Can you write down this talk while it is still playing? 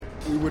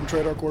We wouldn't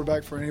trade our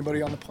quarterback for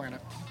anybody on the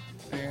planet.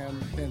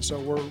 And so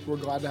we're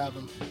glad to have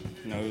him.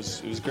 You know,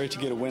 it was great to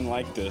get a win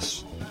like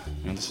this.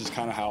 You know, this is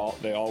kind of how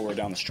they all were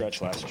down the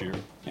stretch last year.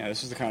 Yeah,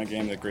 this is the kind of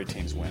game that great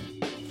teams win.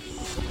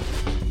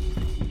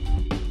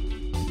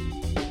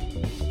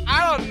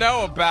 I don't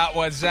know about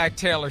what Zach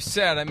Taylor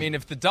said. I mean,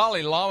 if the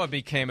Dalai Lama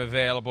became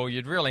available,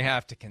 you'd really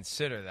have to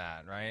consider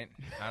that, right?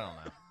 I don't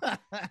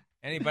know.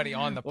 Anybody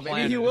on the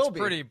planet, it's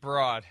pretty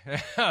broad.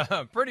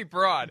 Pretty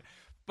broad.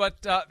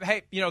 But,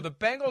 hey, you know, the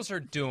Bengals are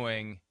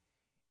doing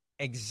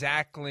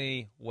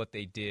exactly what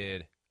they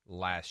did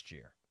last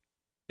year.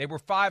 They were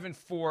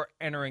 5-4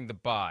 entering the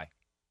bye,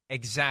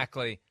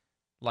 exactly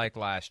like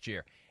last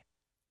year.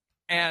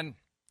 And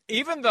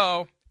even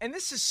though, and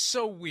this is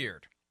so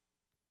weird,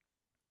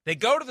 they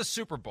go to the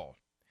Super Bowl.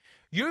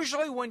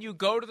 Usually when you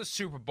go to the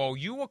Super Bowl,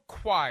 you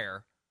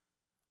acquire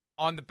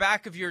on the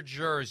back of your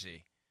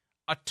jersey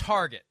a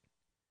target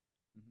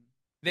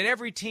that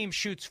every team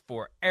shoots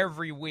for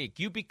every week.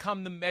 You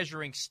become the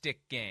measuring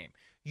stick game.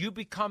 You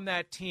become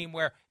that team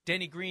where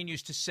Denny Green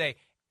used to say,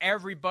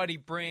 everybody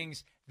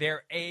brings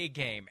their A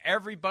game.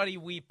 Everybody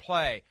we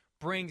play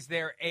brings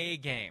their A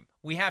game.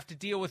 We have to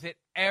deal with it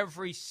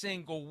every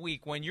single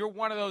week. When you're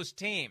one of those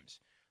teams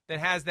that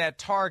has that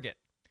target.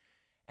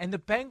 And the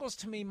Bengals,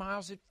 to me,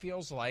 Miles, it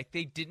feels like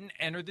they didn't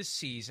enter the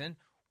season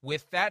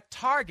with that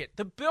target.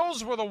 The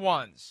Bills were the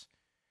ones.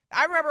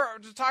 I remember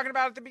talking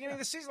about at the beginning of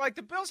the season, like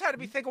the Bills had to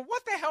be thinking,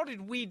 what the hell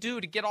did we do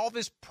to get all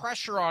this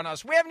pressure on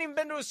us? We haven't even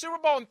been to a Super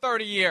Bowl in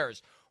 30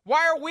 years.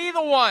 Why are we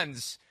the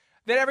ones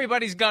that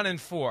everybody's gunning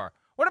for?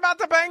 What about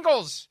the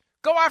Bengals?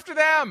 Go after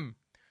them.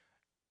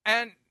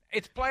 And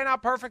it's playing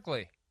out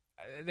perfectly.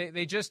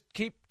 They just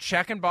keep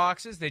checking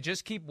boxes. They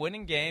just keep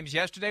winning games.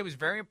 Yesterday was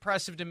very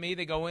impressive to me.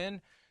 They go in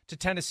to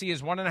Tennessee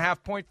as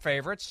 1.5-point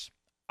favorites.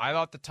 I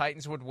thought the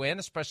Titans would win,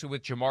 especially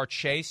with Jamar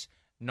Chase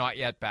not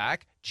yet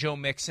back. Joe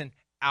Mixon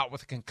out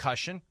with a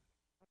concussion.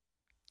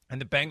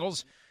 And the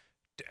Bengals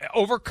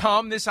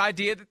overcome this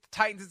idea that the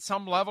Titans at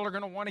some level are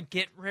going to want to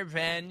get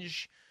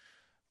revenge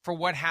for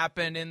what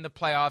happened in the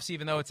playoffs,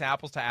 even though it's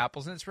apples to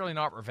apples, and it's really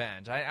not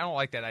revenge. I don't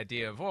like that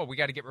idea of, we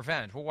got to get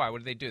revenge. Well, why? What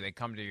did they do? They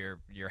come to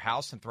your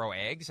house and throw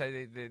eggs?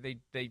 They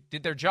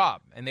did their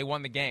job, and they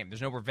won the game.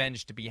 There's no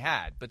revenge to be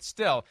had. But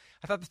still,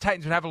 I thought the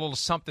Titans would have a little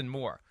something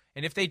more.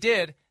 And if they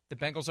did, the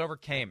Bengals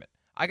overcame it.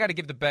 I got to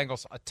give the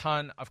Bengals a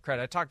ton of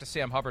credit. I talked to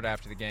Sam Hubbard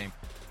after the game,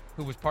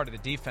 who was part of the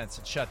defense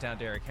that shut down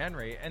Derrick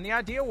Henry. And the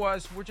idea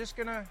was we're just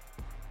going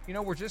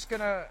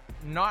to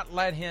not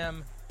let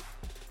him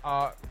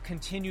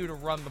continue to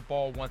run the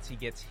ball once he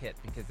gets hit,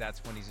 because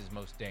that's when he's his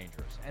most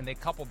dangerous. And they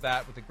coupled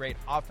that with a great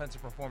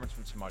offensive performance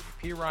from Samaje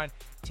Perine.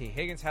 T.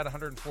 Higgins had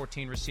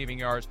 114 receiving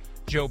yards.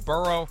 Joe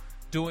Burrow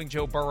doing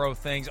Joe Burrow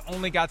things.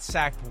 Only got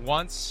sacked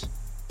once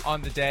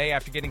on the day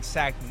after getting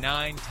sacked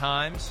 9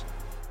 times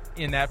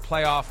in that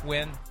playoff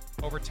win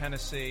over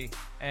Tennessee.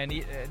 And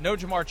no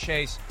Jamar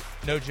Chase,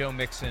 no Joe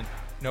Mixon,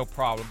 no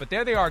problem. But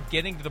there they are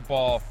getting to the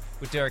ball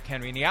with Derrick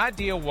Henry. And the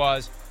idea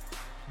was,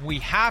 we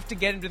have to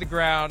get him to the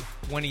ground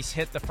when he's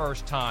hit the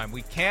first time.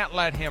 We can't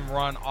let him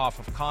run off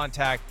of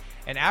contact.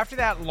 And after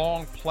that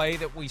long play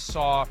that we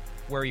saw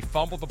where he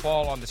fumbled the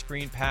ball on the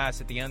screen pass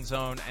at the end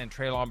zone and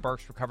Treylon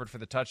Burks recovered for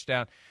the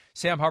touchdown,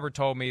 Sam Hubbard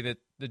told me that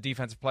the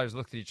defensive players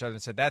looked at each other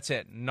and said, that's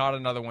it, not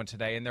another one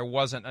today. And there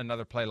wasn't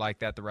another play like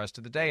that the rest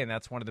of the day, and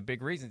that's one of the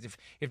big reasons.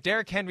 If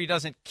Derrick Henry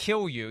doesn't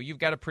kill you, you've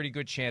got a pretty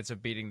good chance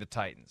of beating the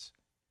Titans.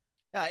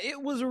 Yeah,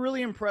 it was a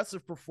really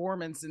impressive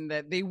performance in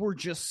that they were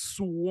just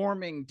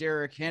swarming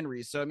Derrick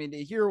Henry. So, I mean,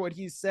 to hear what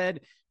he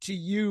said to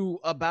you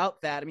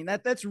about that, I mean,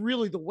 that's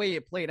really the way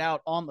it played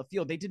out on the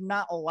field. They did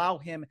not allow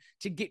him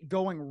to get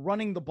going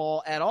running the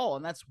ball at all.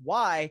 And that's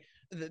why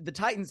the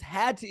Titans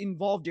had to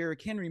involve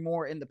Derrick Henry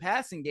more in the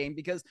passing game,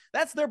 because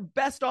that's their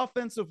best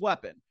offensive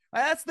weapon.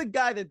 That's the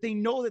guy that they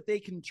know that they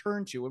can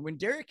turn to. And when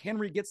Derrick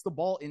Henry gets the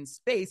ball in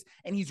space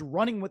and he's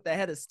running with the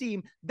head of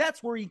steam,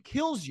 that's where he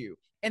kills you.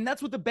 And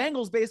that's what the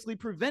Bengals basically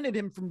prevented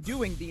him from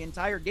doing the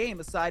entire game,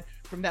 aside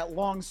from that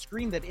long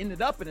screen that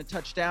ended up in a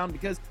touchdown,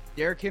 because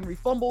Derrick Henry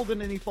fumbled, and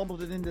then he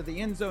fumbled it into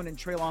the end zone, and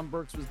Treylon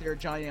Burks was there,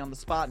 Johnny on the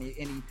spot, and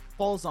he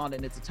falls on it,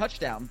 and it's a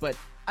touchdown. But,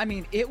 I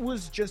mean, it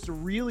was just a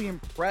really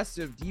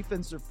impressive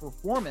defensive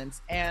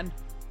performance. And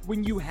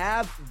when you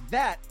have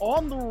that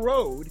on the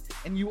road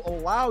and you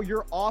allow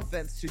your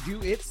offense to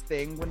do its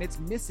thing when it's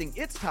missing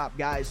its top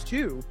guys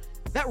too,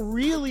 that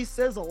really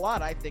says a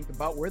lot, I think,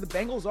 about where the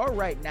Bengals are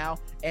right now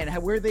and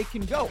where they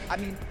can go. I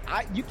mean,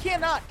 you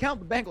cannot count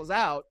the Bengals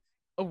out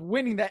of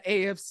winning that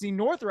AFC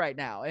North right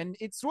now. And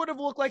it sort of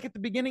looked like at the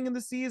beginning of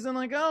the season,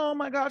 like, oh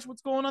my gosh,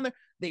 what's going on there?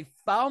 They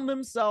found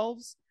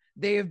themselves.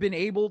 They have been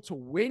able to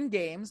win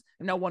games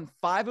and now won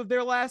 5 of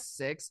their last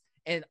 6.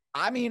 And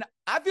I mean,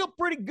 I feel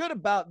pretty good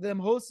about them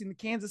hosting the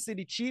Kansas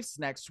City Chiefs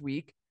next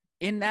week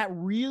in that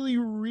really,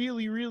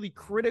 really, really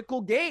critical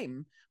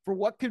game for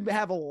what could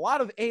have a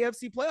lot of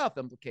AFC playoff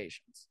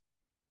implications.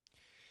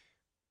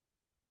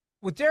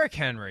 With Derrick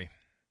Henry,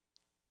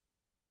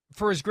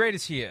 for as great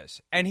as he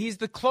is, and he's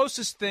the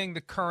closest thing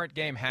the current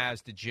game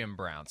has to Jim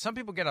Brown. Some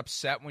people get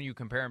upset when you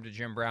compare him to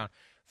Jim Brown.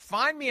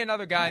 Find me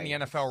another guy in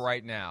the NFL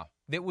right now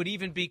that would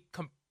even be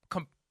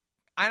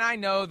and I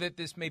know that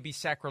this may be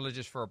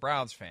sacrilegious for a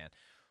Browns fan,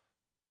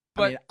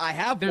 but I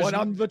have one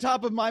on the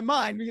top of my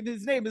mind because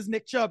his name is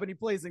Nick Chubb and he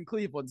plays in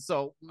Cleveland.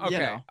 So,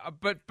 okay.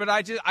 But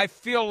I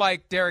feel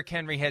like Derrick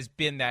Henry has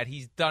been that.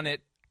 He's done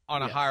it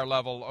on a higher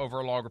level over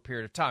a longer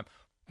period of time.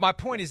 My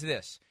point is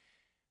this.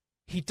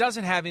 He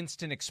doesn't have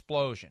instant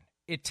explosion.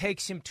 It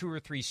takes him 2 or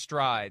 3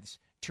 strides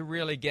to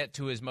really get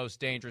to his most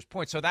dangerous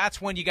point. So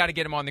that's when you got to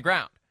get him on the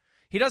ground.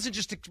 He doesn't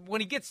just,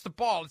 when he gets the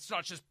ball, it's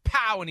not just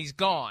pow and he's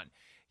gone.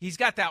 He's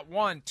got that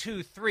 1,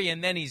 2, 3,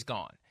 and then he's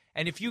gone.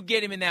 And if you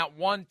get him in that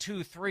 1,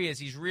 2, 3 as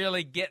he's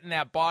really getting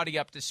that body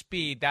up to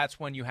speed, that's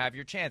when you have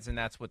your chance, and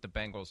that's what the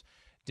Bengals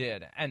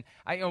did. And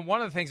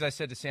one of the things I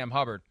said to Sam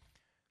Hubbard,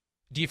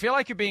 do you feel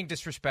like you're being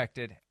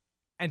disrespected,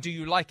 and do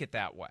you like it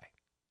that way?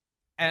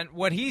 And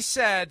what he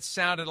said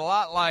sounded a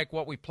lot like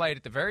what we played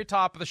at the very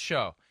top of the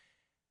show.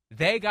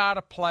 They got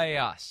to play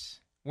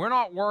us. We're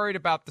not worried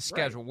about the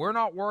schedule. Right. We're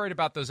not worried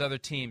about those other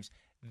teams.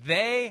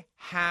 They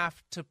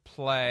have to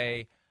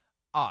play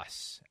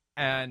us.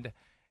 And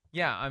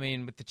yeah, I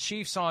mean, with the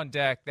Chiefs on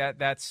deck,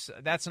 that's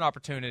an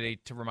opportunity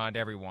to remind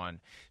everyone,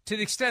 to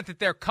the extent that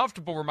they're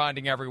comfortable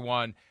reminding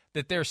everyone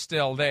that they're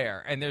still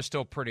there and they're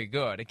still pretty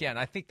good. Again,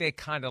 I think they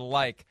kind of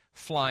like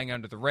flying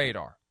under the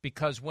radar,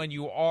 because when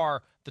you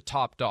are the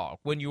top dog,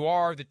 when you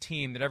are the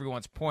team that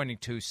everyone's pointing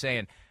to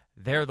saying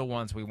they're the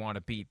ones we want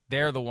to beat,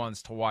 they're the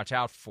ones to watch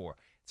out for,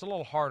 it's a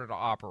little harder to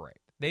operate.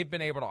 They've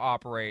been able to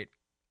operate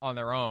on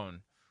their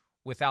own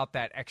without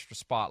that extra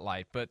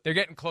spotlight, but they're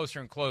getting closer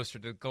and closer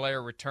to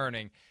glare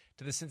returning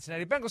to the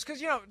Cincinnati Bengals,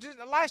 because, just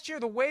last year,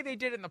 the way they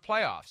did it in the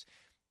playoffs,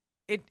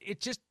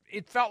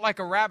 it felt like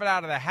a rabbit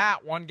out of the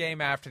hat one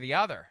game after the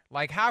other.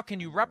 Like, how can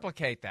you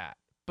replicate that?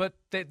 But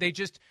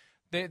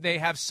they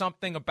have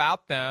something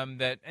about them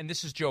that, and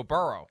this is Joe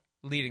Burrow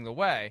leading the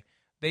way,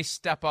 they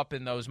step up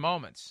in those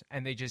moments,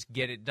 and they just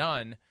get it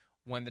done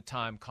when the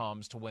time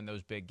comes to win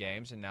those big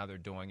games, and now they're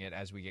doing it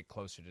as we get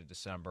closer to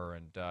December,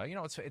 and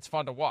it's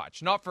fun to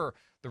watch. Not for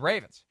the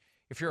Ravens.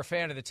 If you're a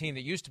fan of the team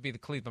that used to be the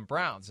Cleveland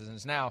Browns and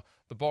is now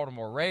the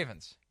Baltimore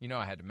Ravens,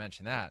 I had to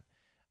mention that,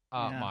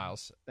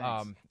 Miles.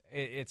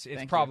 It's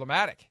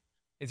problematic.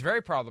 It's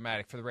very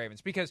problematic for the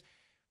Ravens because,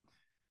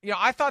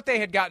 I thought they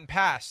had gotten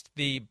past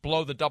the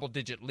blow the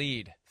double-digit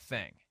lead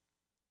thing.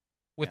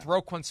 With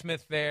Roquan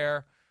Smith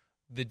there,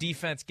 the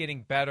defense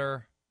getting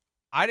better,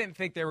 I didn't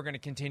think they were going to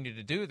continue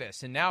to do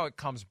this, and now it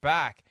comes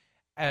back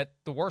at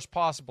the worst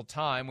possible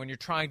time when you're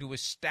trying to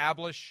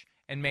establish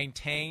and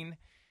maintain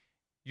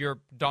your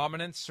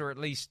dominance, or at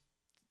least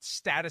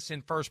status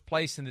in first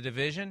place in the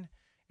division,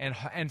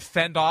 and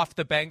fend off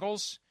the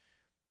Bengals.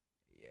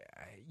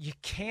 You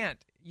can't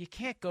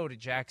go to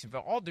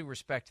Jacksonville. All due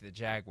respect to the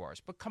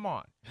Jaguars, but come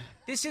on.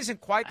 This isn't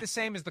quite the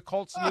same as the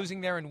Colts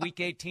losing there in Week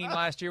 18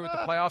 last year with the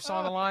playoffs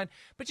on the line,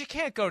 but you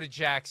can't go to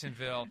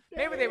Jacksonville.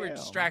 Maybe they were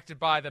distracted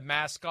by the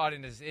mascot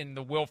in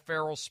the Will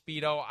Ferrell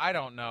Speedo. I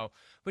don't know.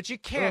 But you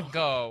can't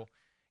go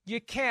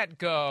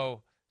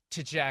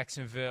to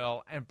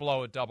Jacksonville and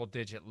blow a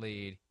double-digit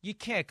lead. You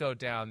can't go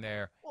down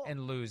there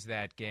and lose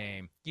that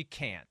game. You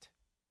can't.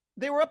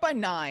 They were up by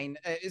 9.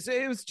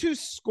 It was 2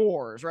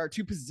 scores, right?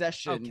 2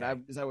 possessions,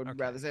 as I would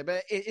rather say.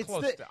 But it's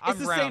I'm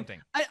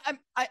rounding. Same.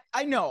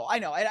 I know.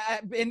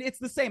 And it's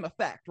the same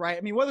effect, right?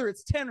 I mean, whether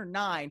it's 10 or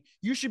 9,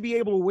 you should be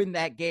able to win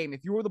that game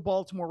if you were the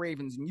Baltimore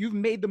Ravens and you've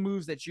made the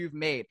moves that you've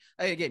made.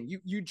 Again,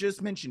 you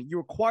just mentioned you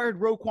acquired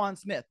Roquan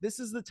Smith. This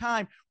is the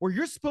time where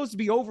you're supposed to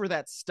be over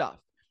that stuff.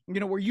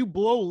 Where you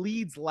blow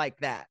leads like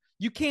that.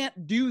 You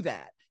can't do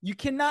that. You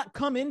cannot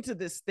come into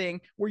this thing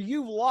where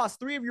you've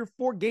lost 3 of your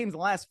 4 games in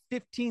the last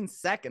 15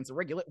 seconds of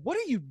regular. What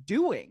are you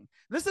doing?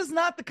 This is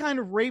not the kind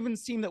of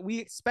Ravens team that we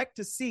expect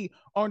to see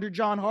under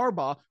John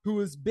Harbaugh, who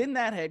has been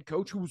that head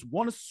coach, who's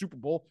won a Super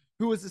Bowl,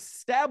 who has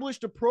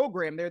established a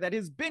program there that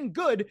has been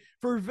good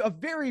for a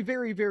very,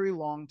 very, very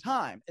long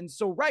time. And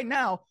so right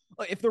now,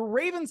 if the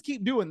Ravens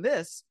keep doing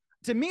this,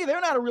 to me,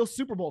 they're not a real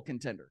Super Bowl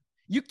contender.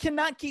 You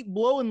cannot keep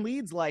blowing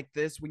leads like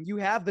this when you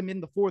have them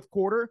in the fourth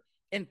quarter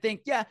and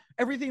think,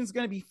 everything's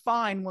going to be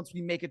fine once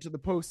we make it to the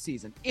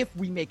postseason, if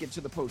we make it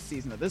to the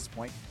postseason at this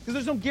point, because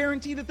there's no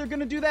guarantee that they're going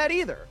to do that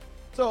either.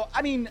 So,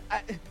 I mean,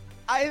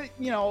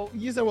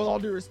 you said with all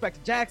due respect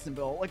to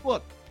Jacksonville,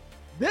 look,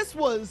 this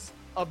was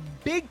a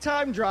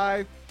big-time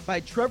drive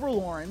by Trevor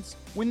Lawrence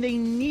when they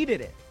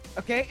needed it.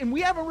 Okay, and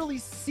we haven't really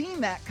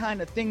seen that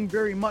kind of thing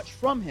very much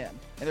from him.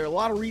 And there are a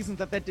lot of reasons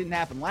that didn't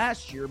happen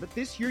last year, but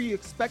this year you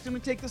expect him to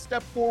take the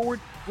step forward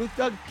with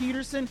Doug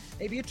Peterson.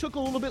 Maybe it took a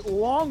little bit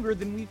longer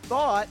than we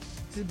thought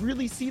to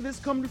really see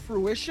this come to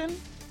fruition,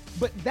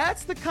 but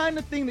that's the kind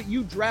of thing that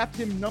you draft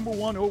him number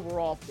 1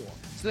 overall for,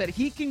 so that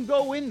he can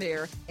go in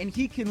there and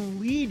he can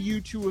lead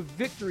you to a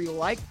victory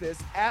like this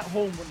at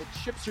home when the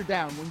chips are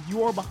down, when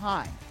you are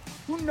behind.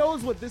 Who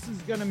knows what this is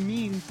going to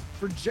mean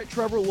for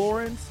Trevor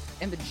Lawrence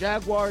and the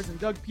Jaguars and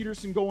Doug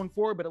Peterson going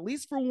forward, but at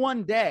least for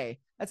one day,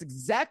 that's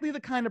exactly the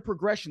kind of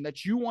progression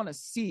that you want to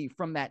see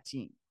from that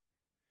team.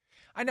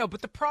 I know,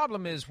 but the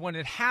problem is when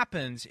it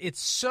happens,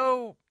 it's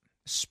so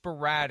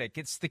sporadic.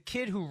 It's the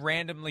kid who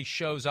randomly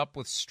shows up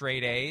with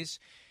straight A's.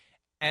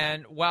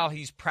 And while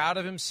he's proud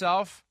of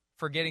himself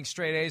for getting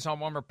straight A's on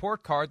one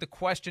report card, the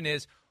question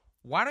is,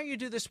 why don't you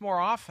do this more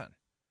often?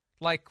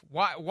 Like,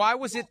 why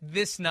was it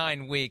this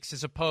 9 weeks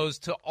as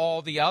opposed to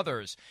all the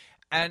others?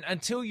 And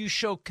until you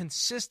show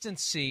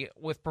consistency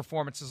with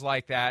performances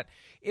like that,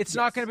 it's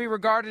not going to be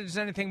regarded as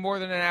anything more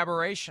than an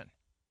aberration.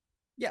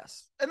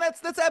 Yes, and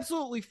that's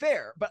absolutely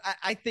fair. But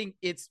I think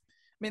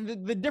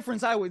the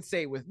difference I would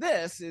say with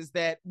this is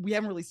that we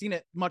haven't really seen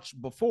it much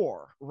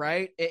before,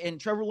 right? And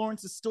Trevor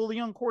Lawrence is still a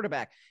young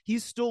quarterback.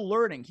 He's still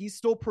learning. He's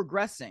still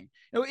progressing.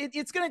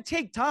 It's going to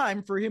take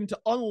time for him to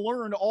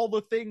unlearn all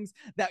the things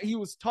that he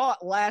was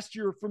taught last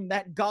year from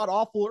that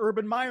god-awful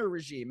Urban Meyer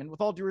regime. And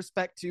with all due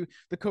respect to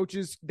the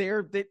coaches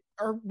there that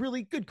are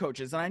really good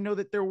coaches, and I know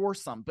that there were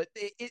some, but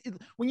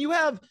when you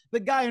have the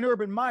guy in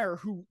Urban Meyer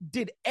who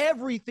did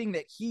everything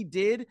that he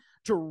did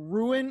to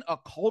ruin a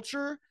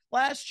culture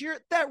last year,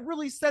 that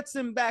really sets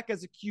him back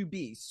as a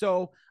QB.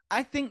 So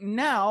I think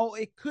now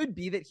it could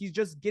be that he's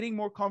just getting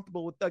more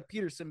comfortable with Doug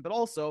Peterson, but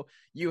also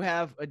you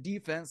have a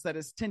defense that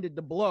has tended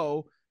to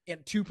blow in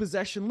 2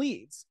 possession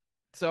leads.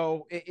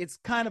 So it's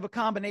kind of a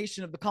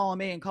combination of the column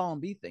A and column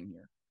B thing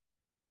here.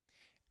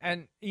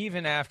 And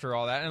even after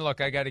all that, and look,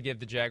 I got to give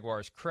the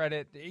Jaguars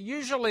credit.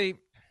 Usually,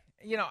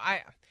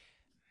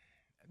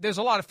 there's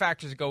a lot of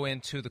factors that go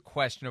into the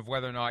question of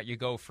whether or not you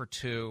go for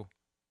 2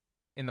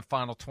 in the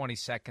final 20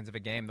 seconds of a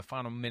game, the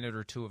final minute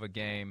or 2 of a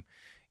game.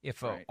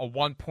 If a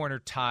 1-pointer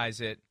ties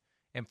it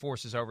and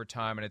forces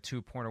overtime and a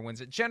 2-pointer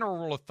wins it. General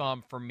rule of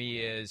thumb for me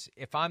is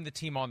if I'm the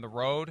team on the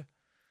road,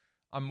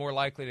 I'm more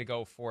likely to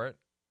go for it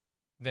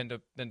than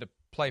to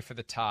play for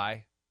the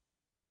tie,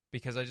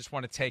 because I just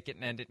want to take it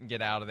and end it and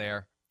get out of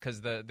there,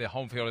 because the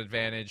home field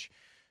advantage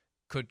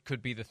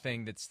could be the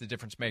thing that's the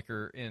difference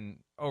maker in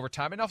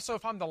overtime. And also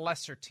if I'm the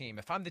lesser team,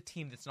 if I'm the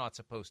team that's not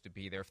supposed to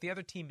be there, if the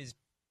other team is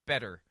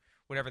better,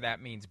 whatever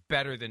that means,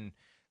 better than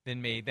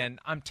me, then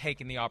I'm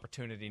taking the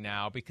opportunity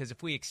now, because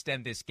if we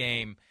extend this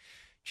game,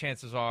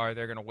 chances are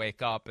they're going to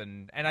wake up.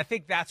 And I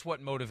think that's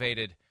what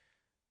motivated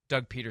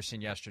Doug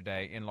Peterson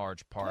yesterday in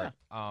large part.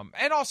 Yeah.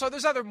 And also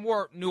there's other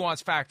more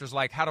nuanced factors,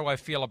 like how do I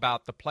feel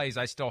about the plays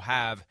I still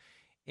have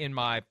in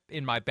my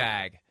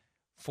bag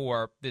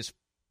for this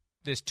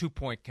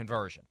 2-point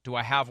conversion? Do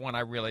I have one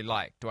I really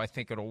like? Do I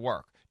think it'll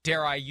work?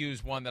 Dare I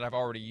use one that I've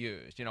already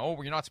used?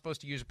 You're not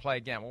supposed to use a play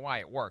again. Well, why?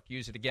 It worked.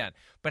 Use it again.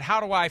 But how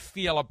do I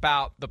feel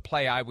about the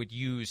play I would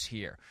use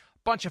here?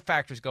 A bunch of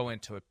factors go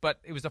into it. But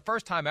it was the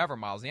first time ever,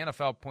 Miles, the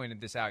NFL pointed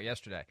this out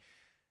yesterday,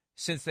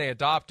 since they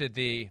adopted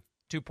the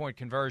 2-point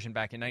conversion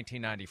back in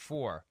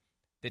 1994,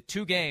 that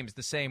 2 games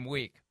the same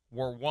week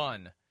were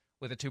won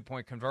with a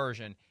 2-point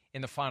conversion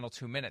in the final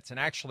 2 minutes. And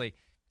actually,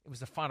 it was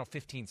the final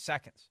 15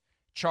 seconds.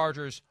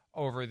 Chargers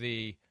over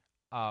the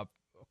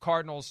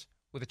Cardinals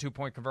with a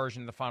 2-point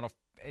conversion in the final,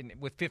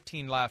 with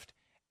 15 left.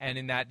 And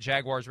in that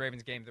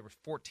Jaguars-Ravens game, there was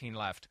 14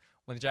 left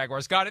when the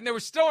Jaguars got it. And there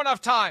was still enough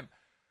time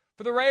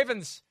for the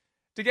Ravens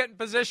to get in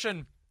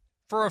position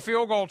for a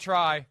field goal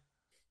try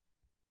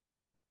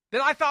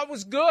that I thought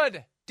was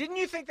good. Didn't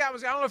you think that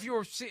was? I don't know if you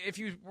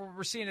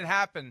were seeing it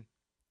happen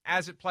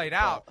as it played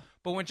out,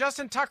 but when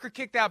Justin Tucker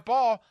kicked that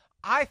ball,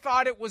 I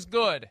thought it was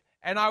good,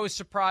 and I was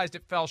surprised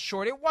it fell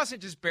short. It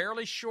wasn't just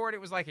barely short;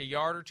 it was like a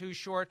yard or 2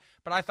 short.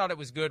 But I thought it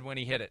was good when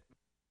he hit it.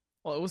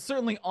 Well, it was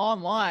certainly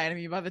online. I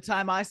mean, by the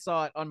time I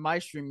saw it on my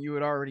stream, you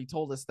had already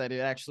told us that it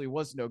actually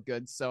was no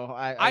good. So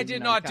I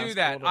did not do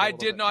that. I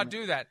did not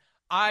do that.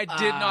 I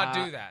did not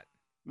do that.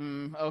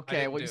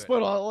 Okay, well, you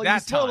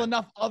spoiled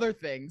enough other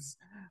things.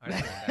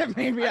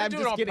 Maybe I'm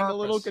just getting a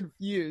little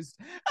confused.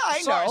 I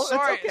know.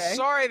 Sorry, that's okay.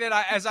 Sorry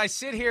that as I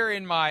sit here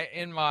in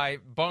my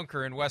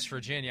bunker in West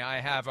Virginia, I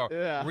have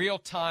a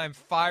real-time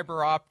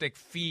fiber optic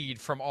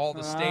feed from all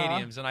the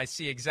stadiums, and I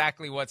see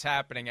exactly what's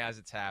happening as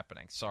it's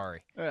happening.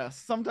 Sorry. Yeah,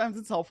 sometimes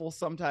it's helpful.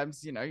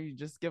 Sometimes, you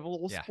just give a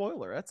little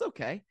spoiler. That's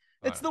okay.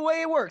 It's the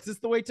way it works.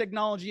 It's the way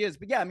technology is.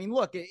 But yeah, I mean,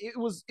 look, it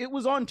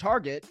was on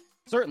target.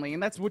 Certainly,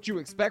 and that's what you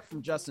expect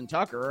from Justin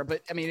Tucker.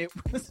 But, I mean, it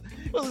was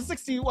a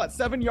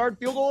 7-yard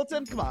field goal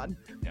attempt? Come on.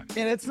 Yeah.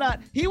 And it's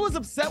not – he was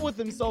upset with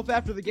himself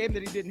after the game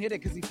that he didn't hit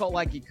it because he felt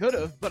like he could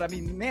have. But, I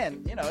mean,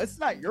 man, it's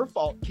not your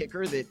fault,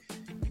 kicker, that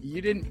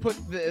you didn't put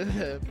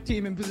the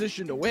team in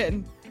position to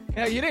win.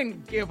 You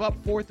didn't give up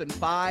 4th and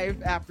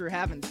 5 after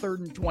having 3rd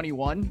and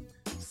 21.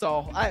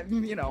 So,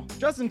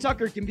 Justin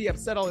Tucker can be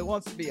upset all he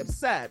wants to be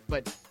upset,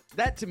 but –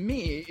 that, to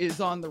me,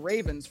 is on the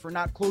Ravens for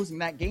not closing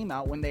that game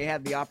out when they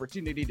had the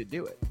opportunity to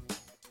do it.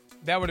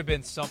 That would have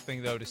been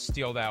something, though, to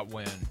steal that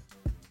win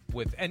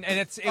with, and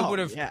it would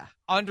have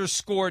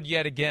underscored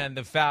yet again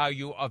the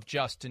value of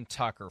Justin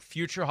Tucker,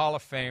 future Hall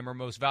of Famer,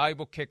 most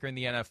valuable kicker in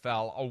the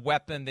NFL, a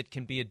weapon that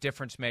can be a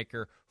difference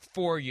maker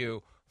for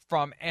you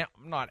from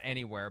not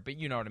anywhere, but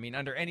you know what I mean,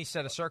 under any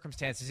set of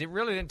circumstances. It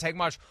really didn't take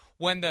much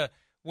when the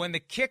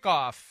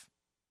kickoff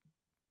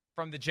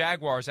from the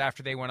Jaguars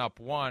after they went up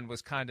 1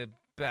 was kind of.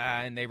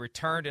 And they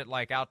returned it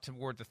like out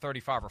toward the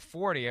 35 or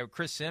 40.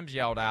 Chris Sims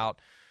yelled out,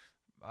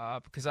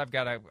 because I've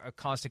got a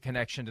constant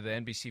connection to the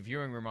NBC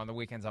viewing room on the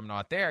weekends. I'm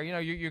not there.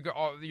 You're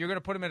going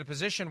to put him in a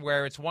position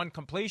where it's one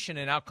completion,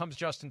 and out comes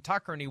Justin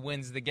Tucker, and he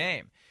wins the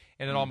game.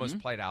 And it almost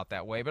played out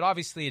that way. But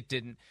obviously it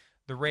didn't.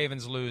 The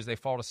Ravens lose. They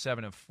fall to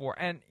 7-4.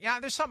 And, yeah,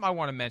 there's something I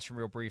want to mention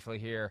real briefly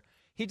here.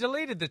 He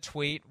deleted the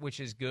tweet, which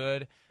is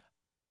good.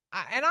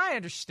 And I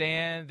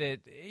understand that,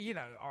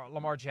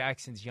 Lamar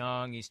Jackson's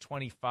young. He's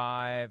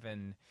 25,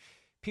 and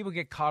people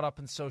get caught up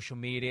in social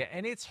media,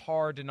 and it's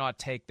hard to not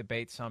take the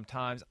bait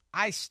sometimes.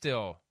 I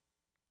still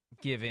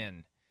give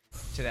in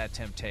to that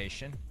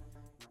temptation.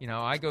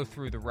 I go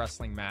through the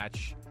wrestling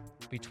match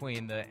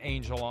between the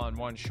angel on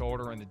one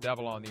shoulder and the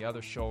devil on the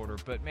other shoulder.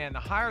 But, man, the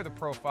higher the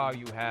profile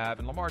you have,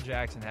 and Lamar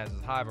Jackson has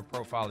as high of a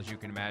profile as you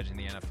can imagine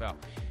in the NFL,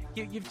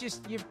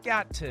 you've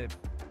got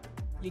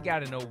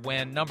to know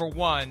when, number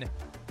one,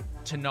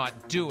 to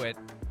not do it.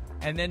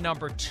 And then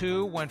number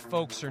two, when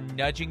folks are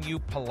nudging you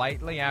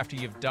politely after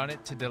you've done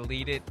it to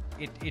delete it,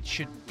 it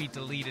should be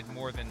deleted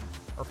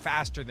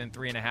faster than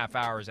 3.5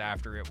 hours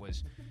after it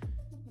was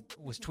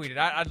tweeted.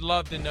 I'd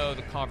love to know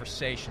the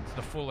conversations,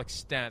 the full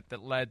extent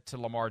that led to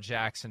Lamar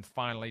Jackson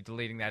finally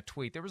deleting that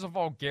tweet. There was a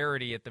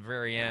vulgarity at the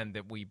very end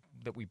that we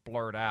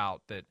blurred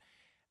out that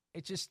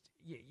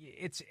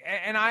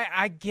and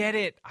I get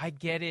it. I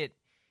get it.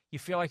 You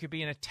feel like you're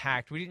being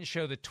attacked. We didn't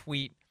show the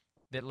tweet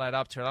that led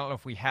up to it. I don't know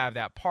if we have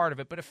that part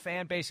of it, but a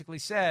fan basically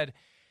said,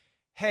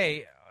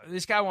 hey,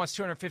 this guy wants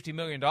 $250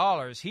 million.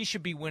 He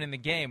should be winning the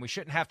game. We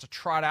shouldn't have to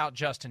trot out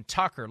Justin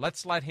Tucker.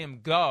 Let's let him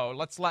go.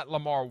 Let's let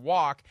Lamar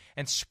walk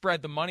and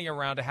spread the money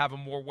around to have a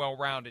more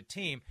well-rounded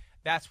team.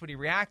 That's what he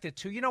reacted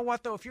to. You know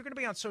what, though? If you're going to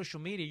be on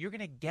social media, you're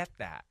going to get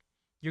that.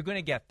 You're going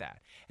to get that.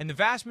 And the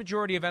vast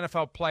majority of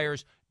NFL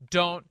players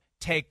don't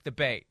take the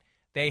bait.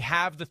 They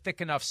have the thick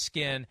enough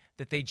skin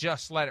that they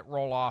just let it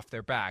roll off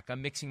their back.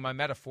 I'm mixing my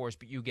metaphors,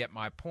 but you get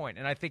my point.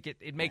 And I think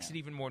it makes it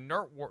even more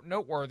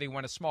noteworthy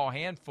when a small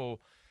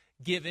handful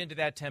give into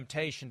that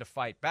temptation to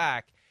fight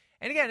back.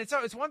 And again,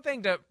 it's one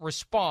thing to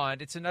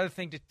respond. It's another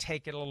thing to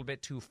take it a little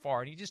bit too far.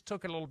 And he just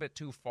took it a little bit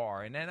too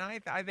far. And then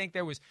I think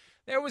there was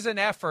an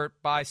effort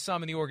by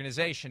some in the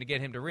organization to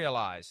get him to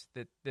realize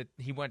that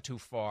he went too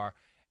far.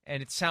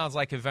 And it sounds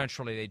like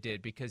eventually they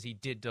did, because he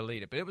did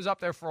delete it. But it was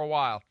up there for a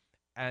while.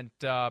 And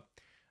there's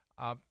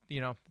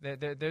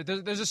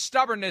a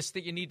stubbornness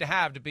that you need to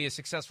have to be a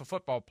successful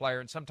football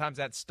player, and sometimes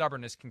that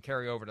stubbornness can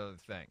carry over to other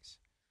things.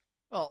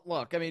 Well,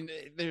 look, I mean,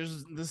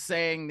 there's the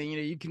saying that,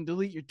 you can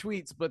delete your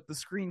tweets, but the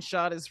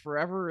screenshot is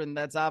forever, and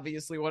that's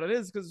obviously what it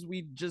is, because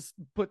we just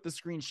put the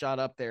screenshot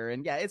up there.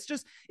 And yeah,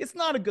 it's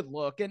not a good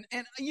look. And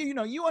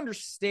you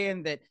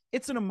understand that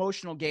it's an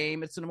emotional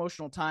game. It's an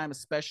emotional time,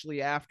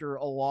 especially after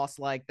a loss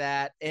like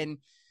that. And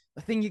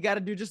the thing you got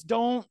to do, just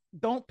don't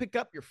pick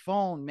up your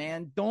phone,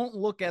 man. Don't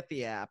look at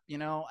the app,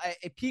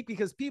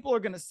 because people are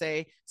going to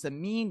say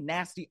some mean,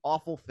 nasty,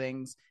 awful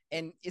things,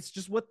 and it's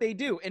just what they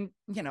do. And,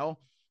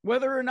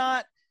 whether or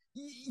not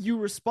you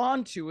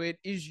respond to it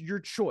is your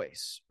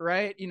choice,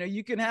 right?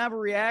 You can have a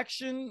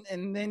reaction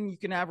and then you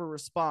can have a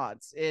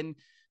response, and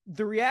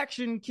the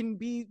reaction can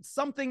be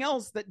something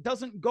else that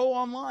doesn't go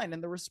online.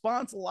 And the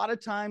response a lot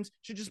of times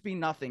should just be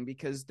nothing,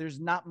 because there's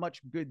not much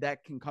good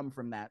that can come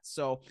from that.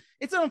 So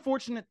it's an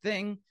unfortunate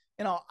thing.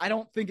 I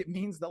don't think it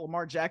means that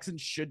Lamar Jackson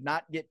should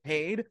not get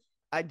paid.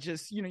 I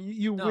just,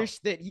 you wish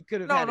that he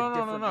could have had a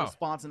different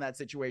response in that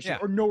situation,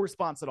 or no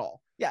response at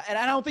all. Yeah. And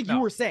I don't think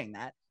you were saying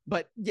that,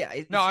 but yeah.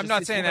 I'm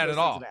not saying that at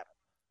all.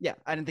 Yeah.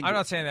 I didn't think I'm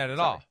not saying that at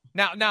all.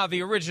 Now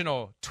the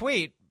original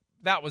tweet,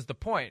 that was the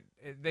point.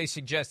 They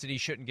suggested he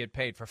shouldn't get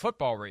paid for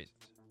football reasons,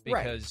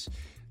 because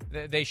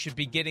they should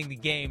be getting the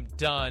game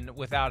done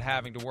without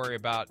having to worry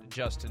about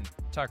Justin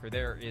Tucker.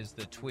 There is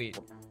the tweet,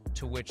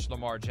 to which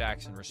Lamar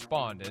Jackson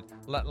responded,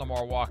 let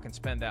Lamar walk and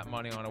spend that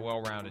money on a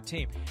well-rounded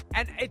team.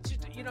 And it's,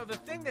 the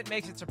thing that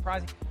makes it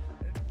surprising,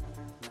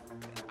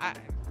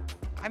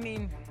 I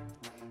mean,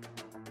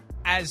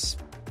 as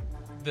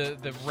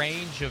the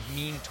range of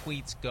mean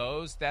tweets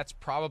goes, that's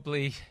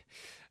probably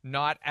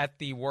not at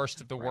the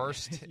worst of the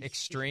worst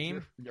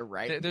extreme. You're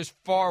right. There's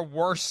far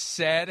worse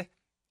said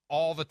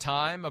all the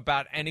time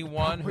about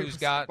anyone who's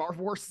got far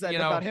worse said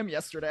about him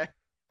yesterday.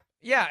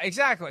 Yeah,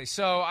 exactly.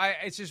 So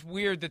it's just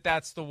weird that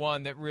that's the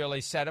one that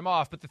really set him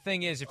off. But the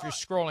thing is, if you're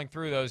scrolling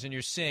through those and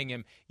you're seeing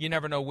him, you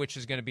never know which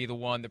is going to be the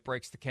one that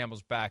breaks the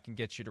camel's back and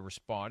gets you to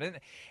respond. And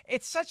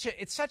it's such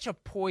a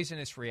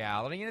poisonous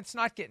reality, and it's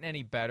not getting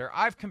any better.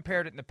 I've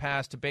compared it in the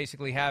past to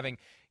basically having,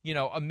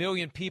 1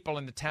 million people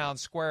in the town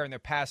square, and they're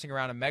passing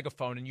around a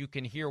megaphone, and you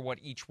can hear what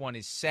each one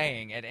is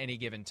saying at any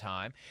given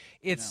time.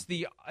 It's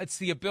the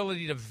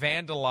ability to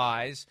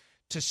vandalize,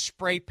 to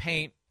spray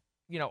paint,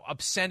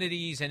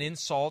 obscenities and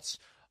insults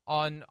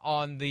on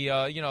the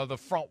the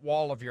front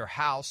wall of your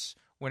house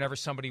whenever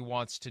somebody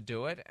wants to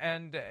do it.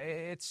 And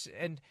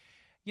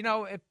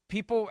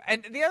people,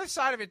 and the other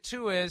side of it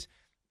too is,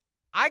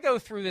 I go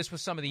through this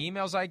with some of the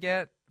emails I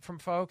get from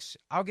folks.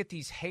 I'll get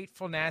these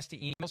hateful,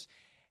 nasty emails,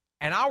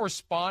 and I'll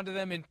respond to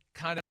them in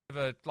kind of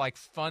a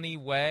funny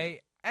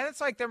way. And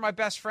it's like they're my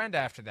best friend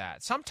after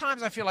that.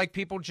 Sometimes I feel like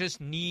people just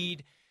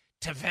need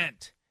to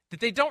vent. that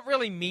they don't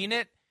really mean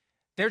it.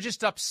 They're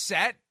just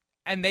upset,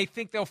 and they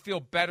think they'll feel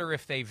better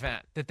if they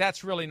vent,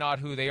 that's really not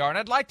who they are. And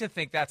I'd like to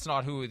think that's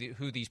not who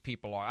these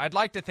people are. I'd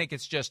like to think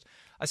it's just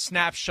a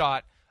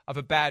snapshot of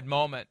a bad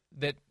moment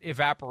that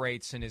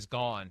evaporates and is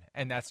gone,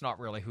 and that's not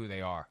really who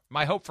they are.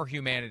 My hope for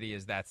humanity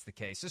is that's the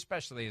case,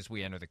 especially as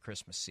we enter the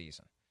Christmas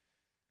season.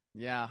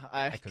 Yeah,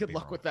 good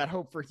luck with that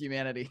hope for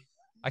humanity.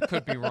 I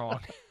could be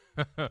wrong.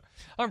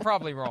 I'm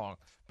probably wrong.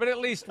 But at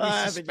least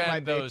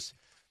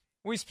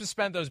we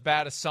suspend those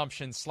bad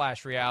assumptions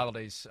 /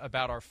 realities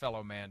about our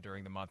fellow man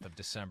during the month of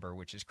December,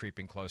 which is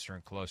creeping closer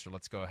and closer.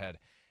 Let's go ahead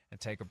and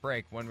take a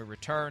break. When we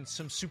return,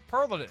 some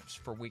superlatives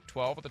for Week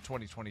 12 of the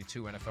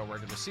 2022 NFL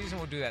regular season.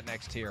 We'll do that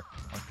next here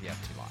on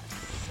PFT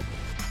Live.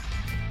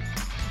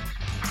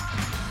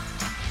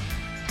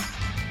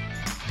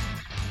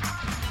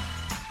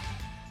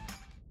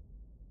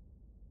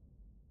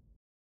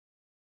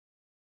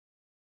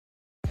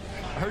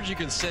 I heard you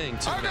can sing,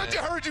 too. I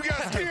heard you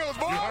got skills,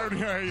 boy. you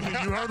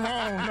heard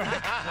wrong.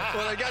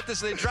 Well, they got this.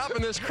 They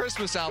dropping this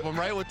Christmas album,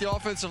 right, with the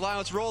offensive line.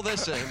 Let's roll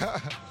this in.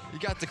 You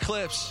got the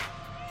clips.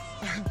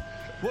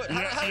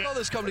 How did all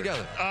this come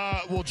together?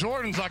 Well,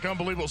 Jordan's like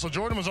unbelievable. So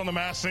Jordan was on the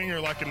Masked Singer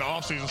like in the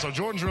offseason. So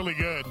Jordan's really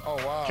good. Oh,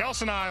 wow.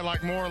 Kelsey and I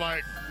like more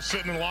like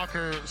sitting in the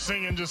locker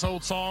singing just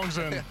old songs.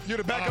 And you're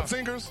the backup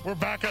singers? We're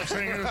backup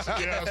singers.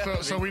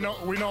 Yeah. So we know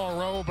our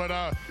role. But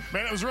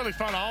man, it was really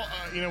fun.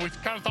 We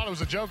kind of thought it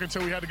was a joke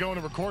until we had to go in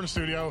the recording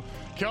studio.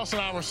 Kelsey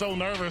and I were so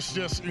nervous.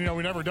 Just we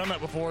never done that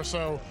before.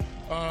 So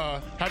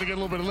had to get a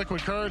little bit of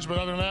liquid courage. But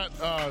other than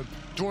that,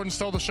 Jordan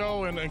stole the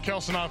show, and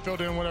Kelsey and I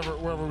filled in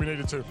wherever we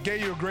needed to.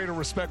 Gave you a greater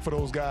respect for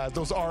those guys,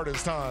 those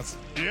artists, huh?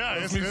 Yeah,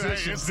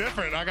 it's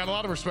different. I got a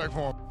lot of respect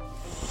for them.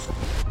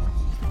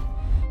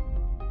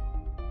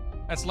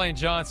 That's Lane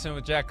Johnson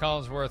with Jack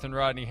Collinsworth and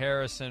Rodney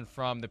Harrison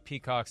from the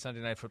Peacock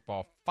Sunday Night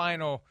Football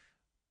Final.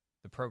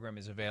 The program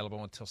is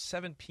available until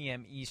 7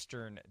 p.m.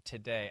 Eastern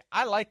today.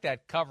 I like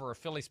that cover of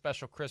Philly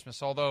Special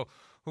Christmas, although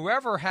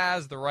whoever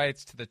has the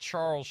rights to the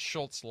Charles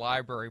Schultz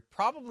Library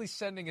probably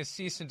sending a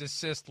cease and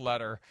desist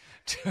letter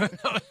to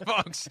those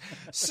folks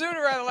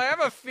sooner rather than later. I have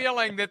a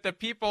feeling that the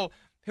people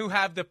who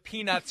have the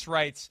Peanuts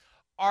rights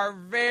are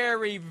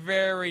very,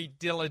 very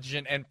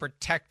diligent and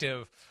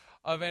protective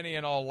of any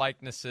and all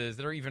likenesses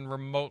that are even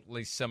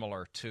remotely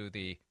similar to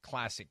the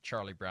classic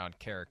Charlie Brown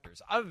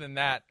characters. Other than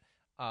that,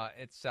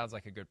 it sounds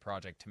like a good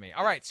project to me.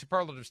 All right,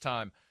 superlatives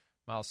time.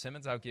 Miles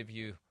Simmons, I'll give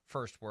you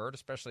first word,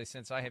 especially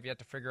since I have yet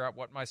to figure out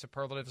what my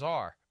superlatives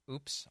are.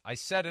 Oops, I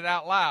said it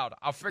out loud.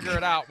 I'll figure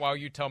it out while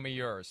you tell me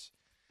yours.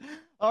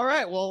 All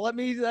right, well, let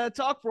me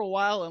talk for a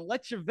while and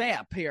let you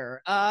vamp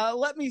here.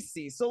 Let me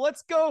see. So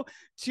let's go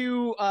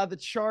to the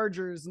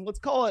Chargers, and let's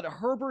call it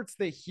Herbert's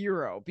the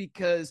hero,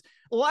 because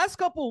the last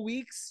couple of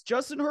weeks,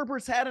 Justin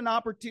Herbert's had an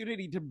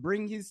opportunity to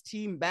bring his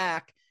team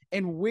back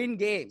and win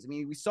games. I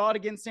mean, we saw it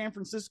against San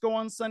Francisco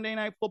on Sunday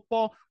Night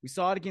Football. We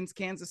saw it against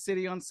Kansas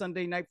City on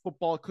Sunday Night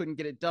Football. Couldn't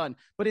get it done.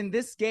 But in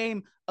this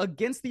game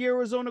against the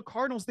Arizona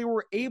Cardinals, they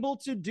were able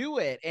to do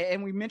it.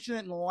 And we mentioned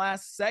it in the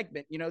last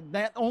segment.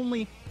 Not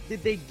only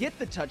did they get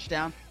the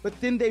touchdown, but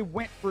then they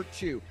went for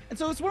two. And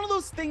so it's one of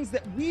those things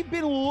that we've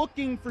been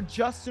looking for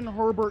Justin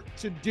Herbert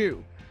to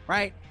do,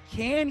 right?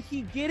 Can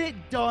he get it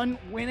done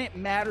when it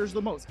matters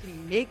the most? Can he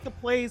make the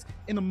plays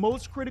in the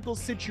most critical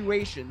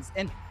situations?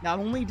 And not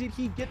only did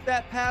he get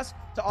that pass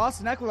to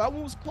Austin Eckler, that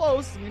one was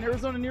close. I mean,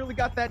 Arizona nearly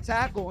got that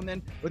tackle, and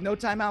then with no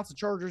timeouts, the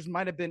Chargers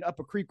might have been up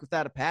a creek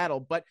without a paddle.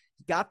 But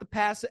he got the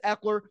pass to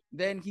Eckler,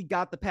 then he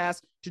got the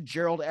pass to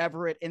Gerald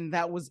Everett, and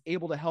that was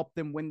able to help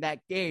them win that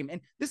game. And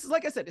this is,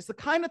 like I said, it's the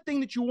kind of thing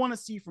that you want to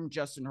see from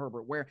Justin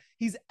Herbert, where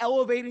he's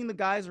elevating the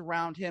guys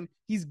around him.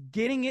 He's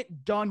getting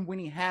it done when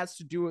he has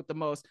to do it the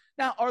most.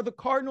 Now, are the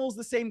Cardinals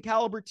the same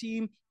caliber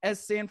team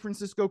as San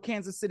Francisco,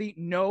 Kansas City?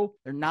 No,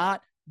 they're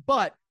not.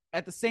 But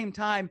at the same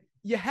time,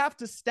 you have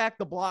to stack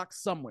the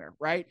blocks somewhere,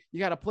 right? You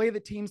got to play the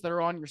teams that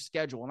are on your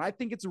schedule. And I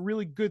think it's a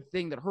really good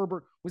thing that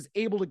Herbert was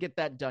able to get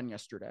that done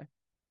yesterday.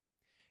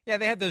 Yeah,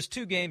 they had those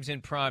two games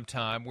in prime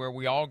time where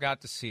we all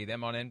got to see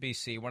them on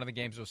NBC. One of the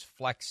games was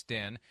flexed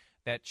in,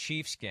 that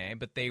Chiefs game,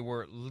 but they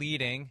were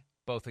leading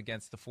both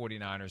against the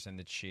 49ers and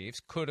the Chiefs.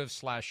 Could have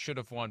 / should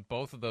have won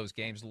both of those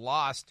games,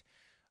 lost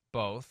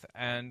both,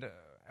 and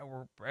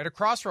were at a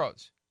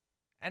crossroads.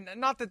 And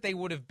not that they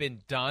would have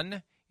been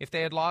done if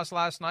they had lost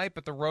last night,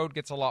 but the road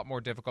gets a lot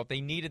more difficult. They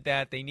needed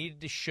that. They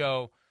needed to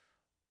show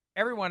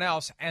everyone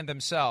else and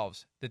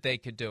themselves that they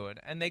could do it.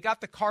 And they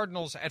got the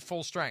Cardinals at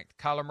full strength.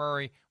 Kyler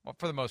Murray, well,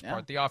 for the most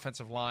part, the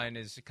offensive line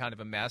is kind of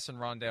a mess, and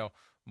Rondale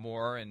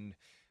Moore and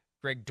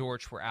Greg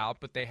Dortch were out,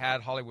 but they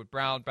had Hollywood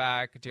Brown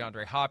back,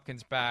 DeAndre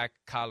Hopkins back,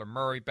 Kyler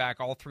Murray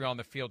back, all three on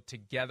the field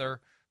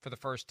together for the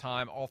first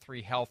time, all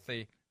three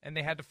healthy, and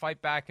they had to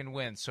fight back and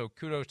win. So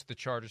kudos to the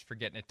Chargers for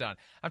getting it done.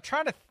 I'm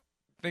trying to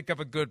think of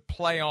a good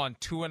play on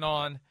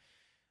Tuanon,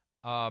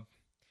 and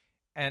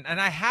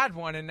I had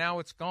one, and now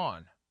it's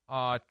gone.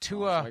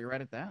 Tua, so you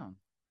write it down.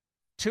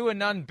 Tua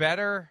none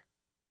better.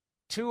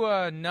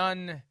 Tua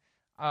none.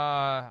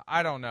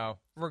 I don't know.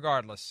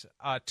 Regardless,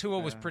 Tua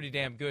was pretty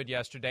damn good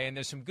yesterday, and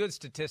there's some good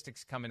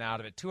statistics coming out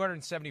of it.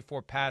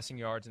 274 passing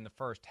yards in the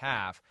first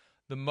half,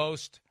 the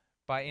most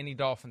by any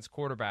Dolphins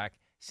quarterback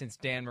since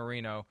Dan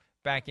Marino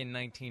back in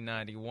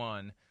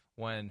 1991,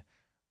 when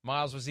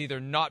Miles was either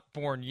not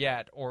born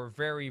yet or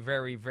very,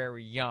 very,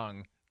 very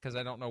young, because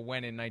I don't know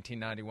when in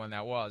 1991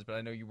 that was, but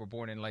I know you were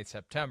born in late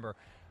September.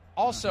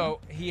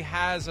 Also, he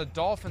has a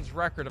Dolphins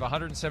record of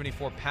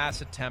 174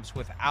 pass attempts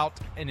without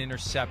an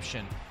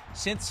interception.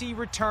 Since he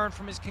returned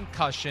from his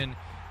concussion,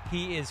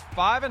 he is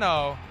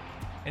 5-0,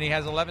 and he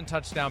has 11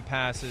 touchdown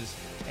passes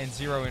and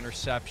 0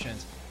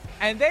 interceptions.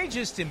 And they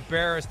just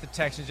embarrassed the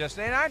Texans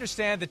yesterday. And I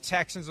understand the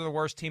Texans are the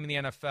worst team in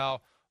the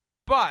NFL,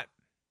 but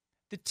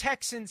the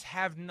Texans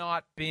have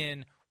not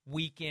been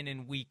week in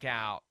and week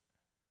out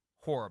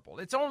horrible.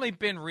 It's only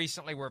been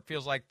recently where it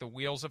feels like the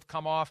wheels have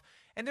come off,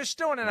 and they're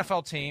still an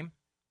NFL team.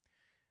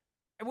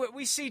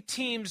 We see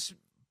teams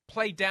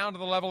play down to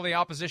the level of the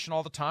opposition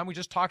all the time. We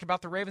just talked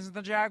about the Ravens and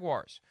the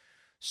Jaguars.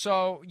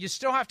 So you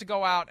still have to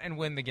go out and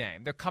win the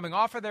game. They're coming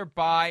off of their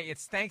bye.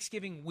 It's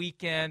Thanksgiving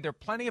weekend. There are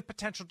plenty of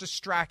potential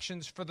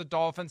distractions for the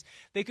Dolphins.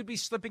 They could be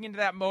slipping into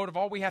that mode of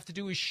all we have to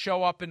do is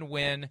show up and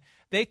win.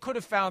 They could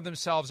have found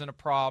themselves in a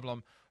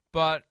problem.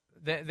 But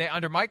they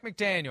under Mike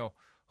McDaniel,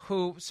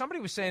 who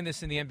somebody was saying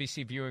this in the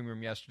NBC viewing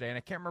room yesterday, and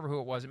I can't remember who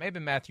it was. It may have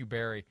been Matthew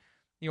Berry.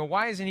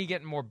 Why isn't he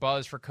getting more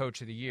buzz for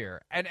Coach of the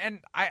Year?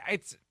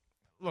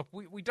 Look,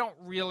 we don't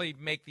really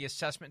make the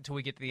assessment until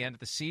we get to the end of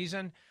the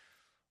season,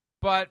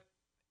 but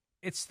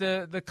it's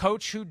the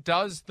coach who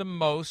does the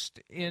most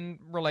in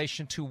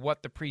relation to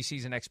what the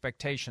preseason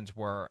expectations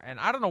were. And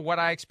I don't know what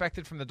I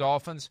expected from the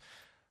Dolphins,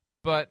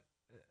 but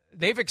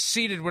they've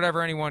exceeded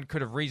whatever anyone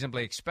could have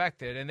reasonably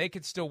expected, and they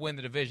could still win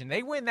the division.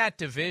 They win that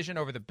division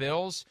over the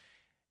Bills,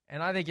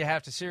 and I think you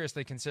have to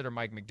seriously consider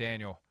Mike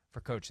McDaniel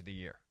for Coach of the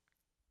Year.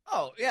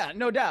 Oh, yeah,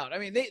 no doubt. I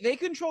mean, they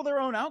control their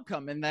own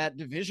outcome in that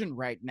division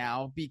right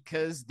now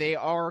because they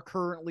are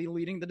currently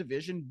leading the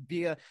division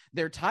via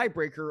their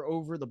tiebreaker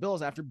over the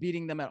Bills after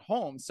beating them at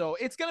home. So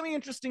it's going to be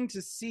interesting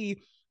to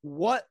see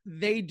what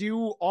they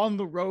do on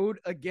the road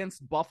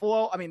against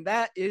Buffalo. I mean,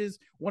 that is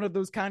one of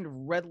those kind of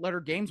red letter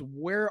games.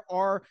 Where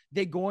are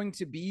they going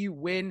to be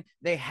when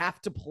they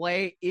have to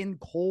play in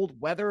cold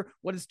weather?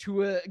 What is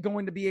Tua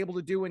going to be able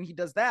to do when he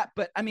does that?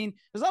 But I mean,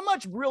 there's not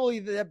much really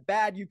that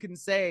bad you can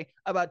say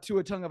about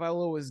Tua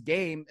Tagovailoa's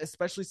game,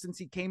 especially since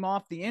he came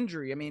off the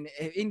injury. I mean,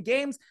 in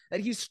games that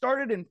he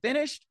started and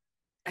finished,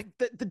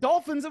 the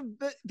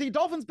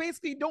Dolphins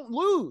basically don't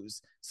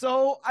lose.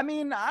 So, I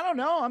mean, I don't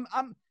know.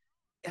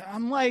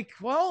 I'm like,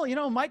 well,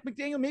 Mike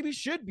McDaniel maybe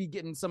should be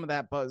getting some of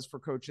that buzz for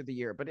Coach of the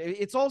Year, but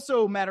it's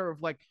also a matter of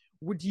like,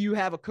 would you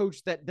have a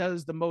coach that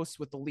does the most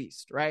with the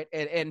least, right?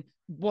 And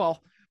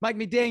well, Mike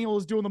McDaniel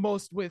is doing the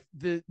most with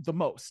the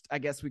most, I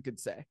guess we could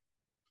say.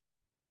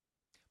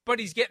 But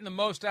he's getting the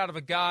most out of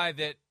a guy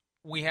that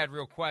we had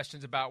real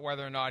questions about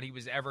whether or not he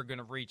was ever going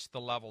to reach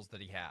the levels that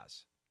he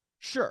has.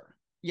 Sure.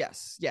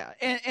 Yes. Yeah.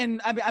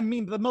 And I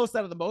mean, the most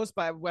out of the most,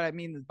 by what I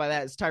mean by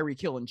that is Tyreek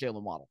Hill and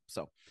Jalen Waddle.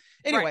 So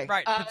anyway.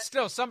 Right. But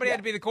still, somebody had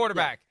to be the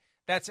quarterback.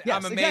 Yeah.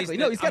 I'm amazed. Exactly.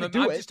 No, he's got to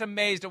do it. I'm just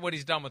amazed at what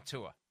he's done with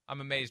Tua.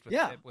 I'm amazed with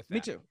that.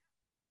 Me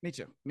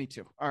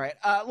too. All right.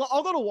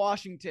 I'll go to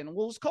Washington.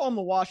 We'll just call them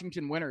the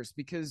Washington winners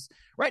because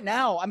right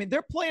now, I mean,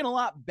 they're playing a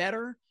lot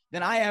better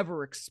than I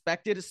ever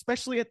expected,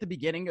 especially at the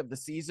beginning of the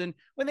season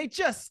when they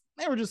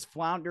were just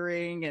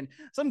floundering. And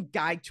some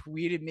guy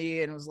tweeted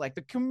me and was like,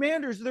 the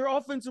Commanders, their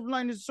offensive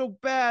line is so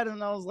bad.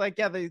 And I was like,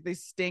 yeah, they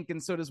stink.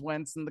 And so does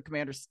Wentz, and the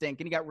Commanders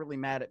stink. And he got really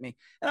mad at me.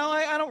 And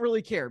I don't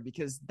really care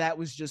because that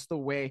was just the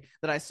way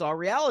that I saw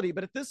reality.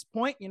 But at this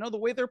point, the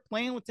way they're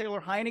playing with Taylor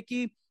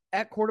Heineke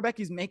at quarterback,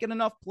 he's making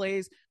enough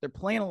plays. They're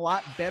playing a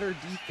lot better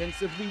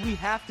defensively. We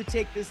have to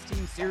take this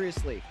team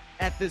seriously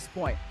at this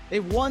point.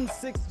 They've won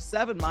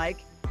 6-7, Mike.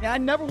 Yeah, I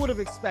never would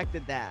have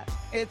expected that.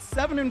 It's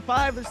 7-5.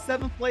 They're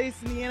 7th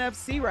place in the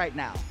NFC right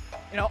now.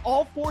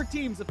 All 4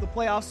 teams, if the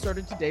playoffs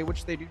started today,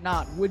 which they do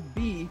not, would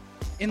be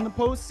in the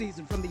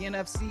postseason from the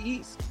NFC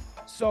East.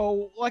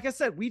 So, like I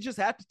said, we just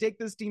have to take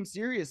this team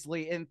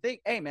seriously and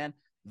think, hey, man,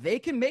 they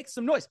can make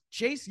some noise.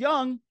 Chase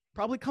Young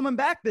probably coming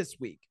back this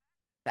week.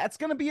 That's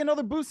going to be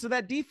another boost to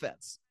that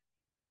defense.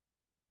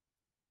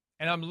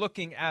 And I'm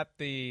looking at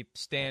the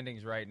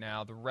standings right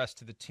now, the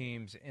rest of the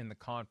teams in the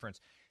conference.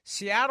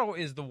 Seattle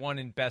is the one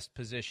in best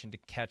position to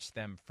catch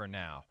them for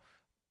now.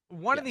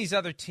 One of these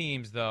other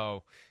teams,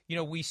 though,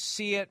 we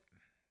see it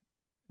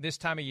this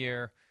time of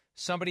year.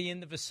 Somebody in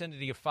the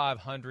vicinity of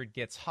 500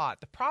 gets hot.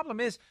 The problem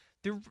is,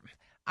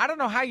 I don't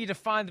know how you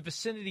define the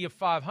vicinity of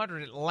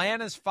 500.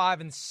 Atlanta's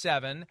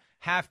 5-7,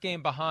 half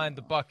game behind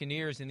the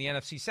Buccaneers in the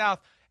NFC South.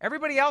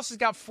 Everybody else has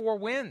got 4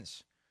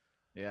 wins.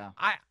 Yeah.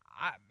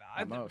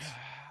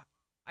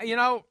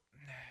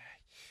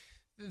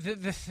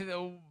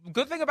 The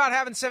good thing about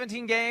having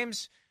 17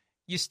 games,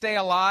 you stay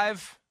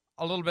alive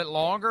a little bit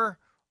longer.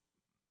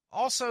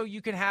 Also,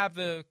 you can have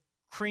the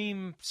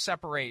cream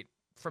separate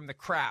from the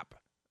crap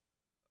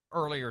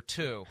earlier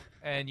too,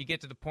 and you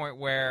get to the point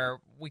where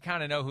we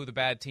kind of know who the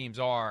bad teams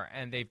are,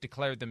 and they've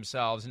declared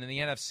themselves. And in the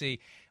NFC,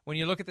 when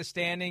you look at the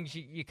standings,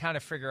 you kind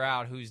of figure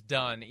out who's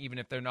done, even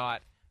if they're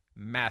not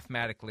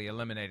mathematically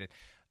eliminated.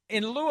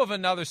 In lieu of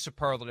another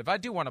superlative, I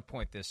do want to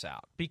point this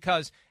out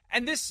because,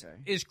 and this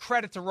is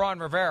credit to Ron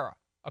Rivera,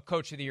 a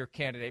Coach of the Year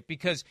candidate,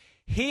 because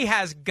he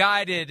has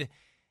guided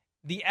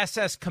the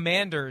SS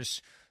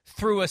Commanders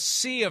through a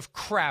sea of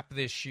crap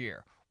this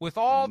year. With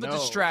all the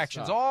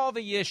distractions, all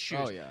the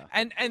issues.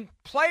 And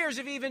players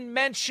have even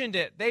mentioned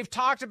it. They've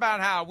talked about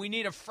how we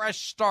need a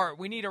fresh start.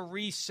 We need a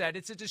reset.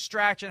 It's a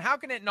distraction. How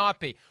can it not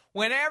be?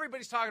 When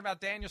everybody's talking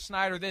about Daniel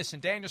Snyder this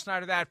and Daniel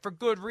Snyder that for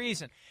good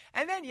reason.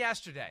 And then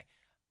yesterday,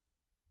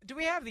 do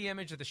we have the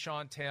image of the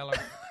Sean Taylor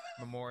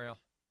Memorial?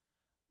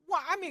 Well,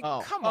 I mean,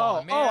 come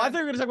on, man. Oh, I thought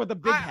you were going to talk about the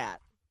big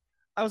hat.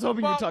 I was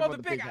hoping you were talking about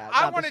the big hat.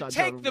 I want to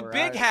take the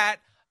big hat.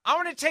 I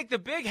want to take the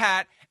big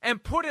hat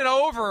and put it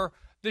over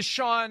the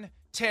Sean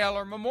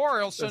Taylor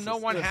Memorial so no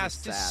one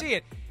has to see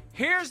it.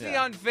 Here's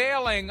the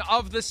unveiling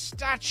of the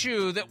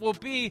statue that will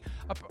be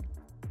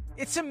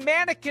it's a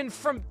mannequin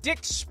from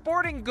Dick's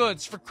Sporting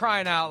Goods, for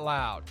crying out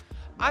loud.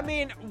 I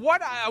mean,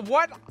 what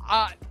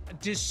a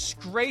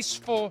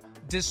disgraceful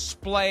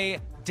display,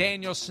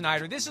 Daniel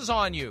Snyder. This is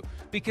on you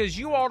because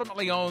you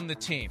ultimately own the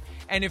team.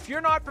 And if you're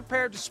not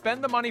prepared to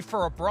spend the money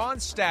for a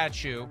bronze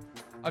statue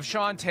of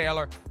Sean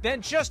Taylor,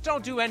 then just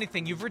don't do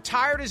anything. You've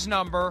retired his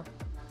number.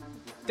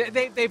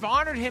 They've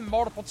honored him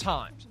multiple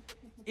times.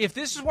 If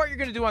this is what you're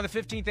going to do on the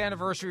 15th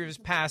anniversary of his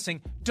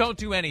passing, don't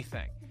do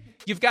anything.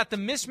 You've got the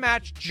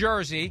mismatched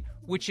jersey,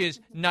 which is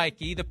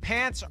Nike. The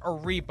pants are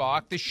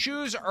Reebok. The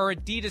shoes are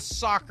Adidas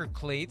soccer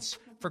cleats,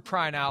 for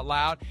crying out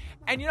loud.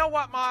 And you know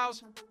what,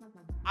 Miles?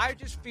 I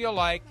just feel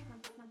like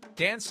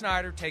Dan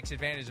Snyder takes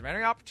advantage of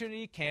any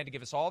opportunity he can to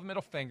give us all the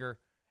middle finger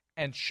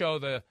and show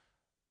the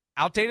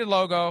outdated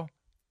logo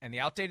and the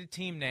outdated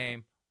team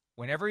name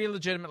whenever he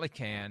legitimately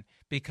can,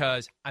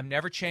 because I'm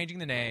never changing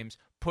the names.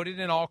 Put it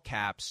in all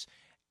caps.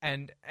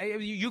 And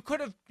you could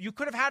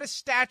have had a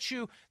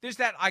statue. There's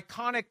that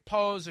iconic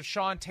pose of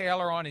Sean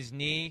Taylor on his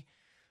knee.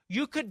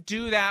 You could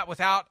do that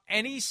without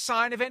any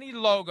sign of any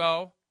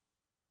logo.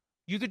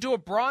 You could do a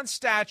bronze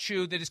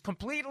statue that is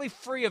completely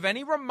free of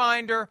any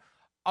reminder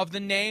of the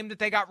name that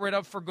they got rid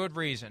of for good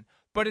reason,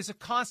 but is a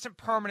constant,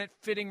 permanent,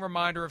 fitting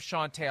reminder of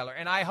Sean Taylor.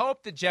 And I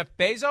hope that Jeff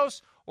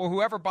Bezos or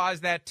whoever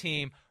buys that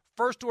team,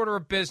 first order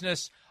of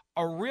business,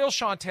 a real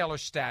Sean Taylor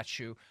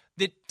statue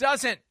that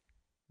doesn't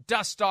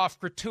dust off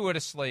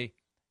gratuitously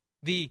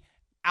the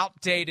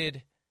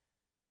outdated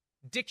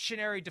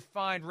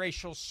dictionary-defined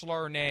racial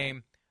slur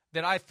name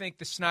that I think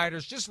the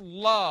Snyders just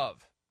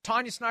love.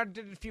 Tanya Snyder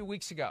did it a few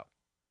weeks ago.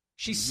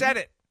 She said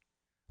it.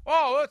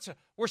 Oh,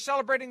 we're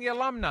celebrating the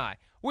alumni.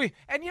 You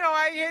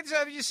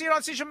see it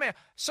on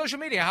social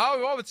media.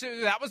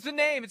 That was the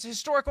name. It's a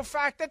historical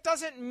fact. That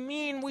doesn't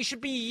mean we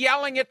should be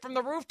yelling it from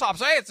the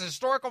rooftops. Hey, it's a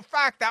historical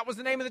fact. That was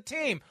the name of the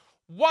team.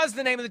 Was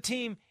the name of the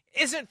team.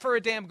 Isn't for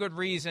a damn good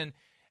reason.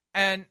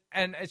 And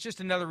it's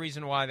just another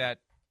reason why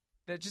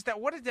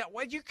what is that?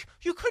 What you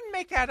couldn't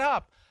make that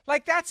up.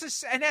 Like,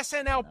 that's an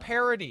SNL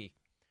parody.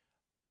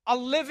 A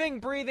living,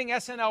 breathing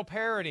SNL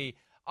parody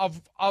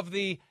of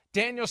the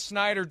Daniel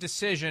Snyder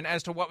decision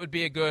as to what would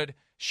be a good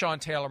Sean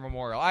Taylor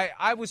Memorial.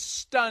 I was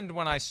stunned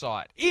when I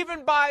saw it.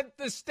 Even by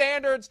the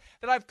standards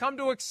that I've come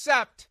to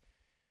accept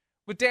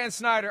with Dan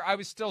Snyder, I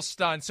was still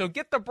stunned. So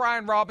get the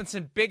Brian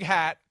Robinson big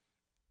hat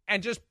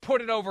and just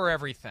put it over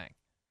everything.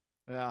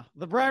 Yeah,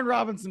 the Brian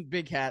Robinson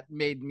big hat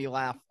made me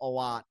laugh a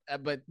lot.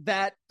 But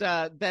that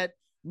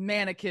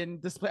mannequin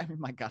display, I mean,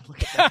 my God,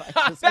 look at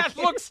that.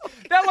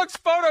 that looks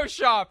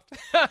photoshopped.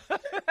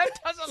 That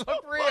doesn't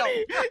look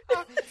real.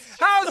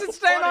 How is it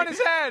staying on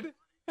his head?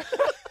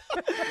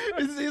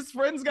 His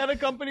friends got a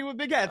company with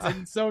big hats,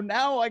 and so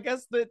now I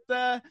guess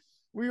that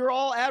we were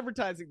all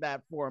advertising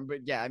that for him. But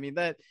yeah, I mean,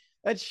 that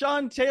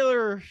Sean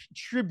Taylor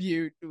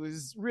tribute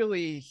was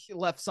really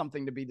left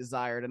something to be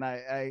desired, and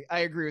I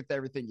agree with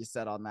everything you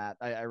said on that.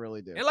 I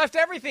really do. It left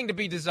everything to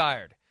be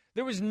desired.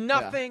 There was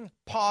nothing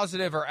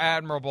positive or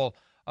admirable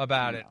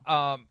about it.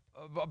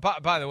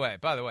 By the way,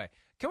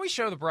 can we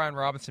show the Brian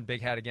Robinson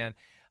big hat again?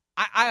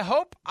 I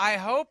hope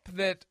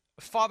that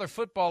Father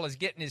Football is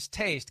getting his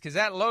taste, because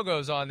that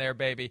logo's on there,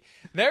 baby.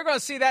 They're going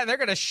to see that, and they're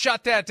going to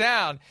shut that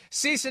down.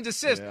 Cease and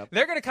desist. Yep.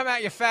 They're going to come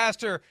at you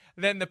faster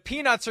than the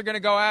Peanuts are going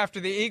to go after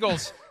the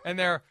Eagles and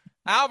their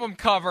album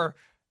cover,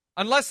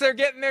 unless they're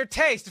getting their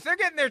taste. If they're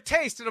getting their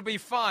taste, it'll be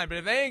fine. But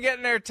if they ain't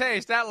getting their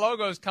taste, that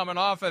logo's coming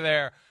off of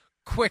there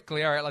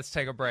quickly. All right, let's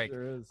take a break.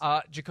 Sure is.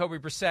 Jacoby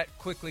Brissett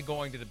quickly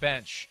going to the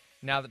bench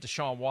now that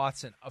Deshaun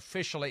Watson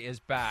officially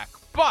is back.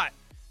 But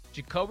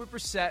Jacoby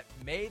Brissett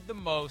made the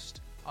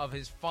most of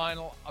his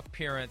final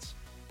appearance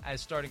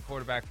as starting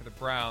quarterback for the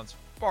Browns,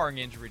 barring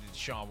injury to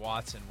Deshaun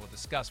Watson. We'll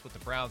discuss what the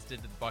Browns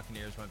did to the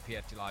Buccaneers when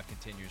PFT Live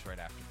continues right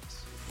after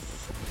this.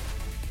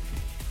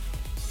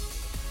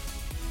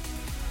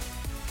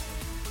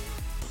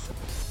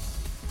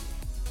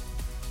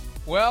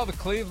 Well, the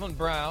Cleveland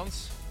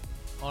Browns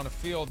on a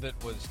field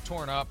that was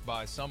torn up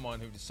by someone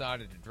who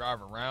decided to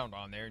drive around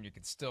on there, and you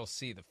could still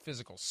see the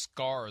physical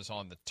scars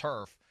on the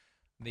turf.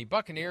 The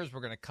Buccaneers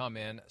were going to come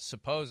in,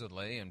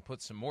 supposedly, and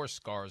put some more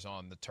scars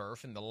on the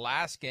turf in the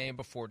last game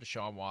before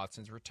Deshaun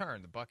Watson's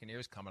return. The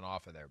Buccaneers coming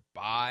off of their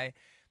bye,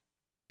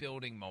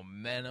 building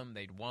momentum.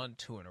 They'd won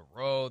 2 in a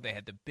row. They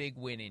had the big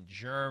win in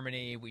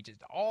Germany.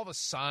 All the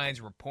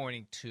signs were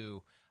pointing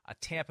to a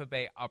Tampa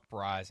Bay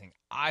uprising.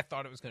 I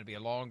thought it was going to be a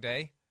long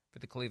day for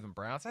the Cleveland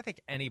Browns. I think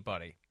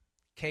anybody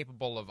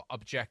capable of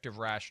objective,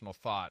 rational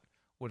thought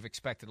would have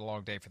expected a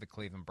long day for the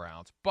Cleveland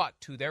Browns. But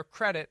to their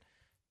credit,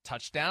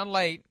 touchdown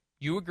late.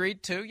 You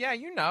agreed to. Yeah,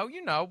 you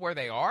know where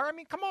they are. I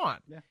mean, come on.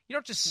 Yeah. You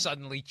don't just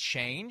suddenly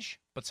change,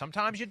 but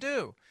sometimes you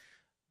do.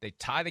 They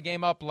tie the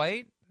game up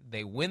late.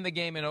 They win the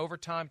game in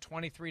overtime,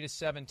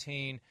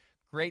 23-17.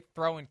 Great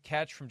throw and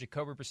catch from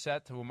Jacoby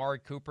Brissett to Amari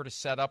Cooper to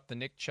set up the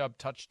Nick Chubb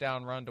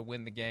touchdown run to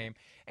win the game.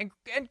 And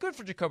good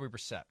for Jacoby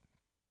Brissett.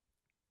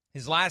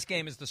 His last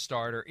game as the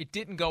starter, it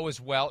didn't go as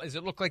well as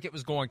it looked like it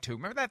was going to.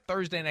 Remember that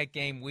Thursday night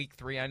game, week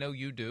 3? I know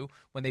you do,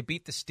 when they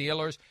beat the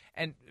Steelers.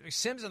 And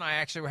Sims and I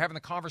actually were having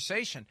the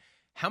conversation.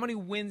 How many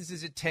wins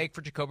does it take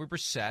for Jacoby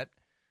Brissett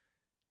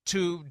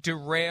to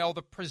derail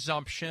the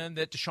presumption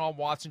that Deshaun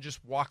Watson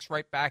just walks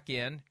right back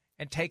in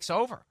and takes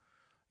over?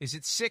 Is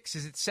it 6?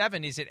 Is it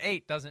 7? Is it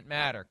 8? Doesn't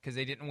matter because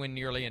they didn't win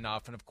nearly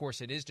enough. And, of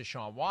course, it is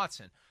Deshaun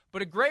Watson.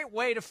 But a great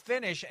way to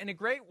finish and a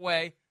great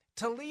way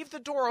to leave the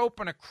door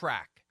open a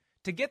crack,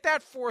 to get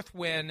that 4th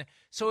win.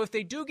 So if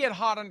they do get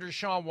hot under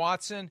Deshaun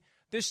Watson,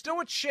 there's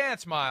still a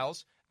chance,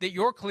 Miles, that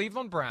your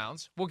Cleveland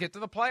Browns will get to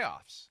the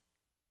playoffs.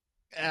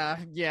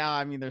 Yeah,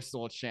 I mean, there's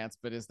still a chance,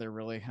 but is there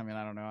really? I mean,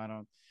 I don't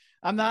know.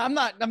 I'm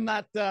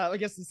not, I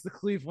guess it's the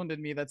Cleveland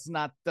in me that's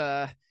not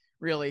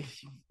really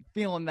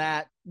feeling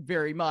that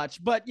very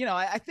much. But,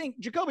 I think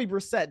Jacoby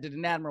Brissett did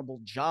an admirable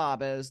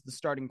job as the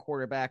starting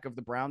quarterback of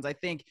the Browns. I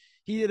think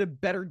he did a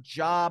better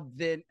job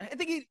than,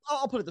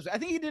 I'll put it this way. I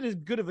think he did as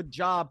good of a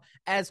job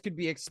as could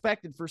be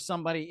expected for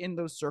somebody in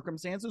those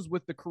circumstances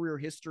with the career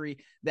history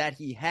that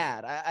he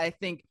had. I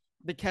think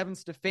that Kevin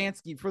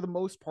Stefanski, for the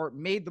most part,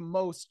 made the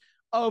most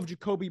of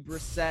Jacoby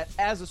Brissett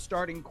as a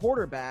starting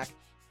quarterback.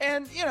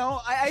 And,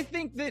 I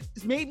think that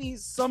maybe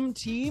some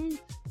team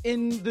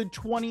in the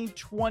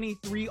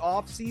 2023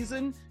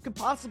 offseason could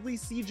possibly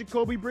see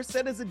Jacoby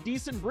Brissett as a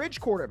decent bridge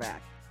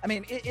quarterback. I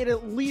mean, it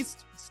at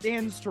least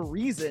stands to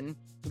reason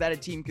that a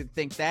team could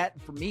think that.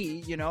 For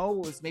me,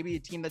 was maybe a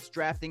team that's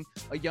drafting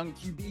a young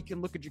QB can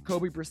look at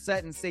Jacoby Brissett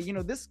and say,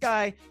 this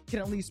guy can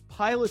at least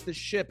pilot the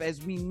ship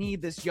as we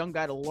need this young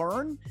guy to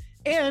learn.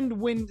 And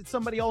when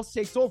somebody else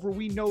takes over,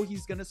 we know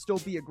he's going to still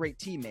be a great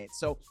teammate.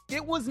 So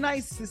it was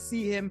nice to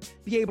see him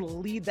be able to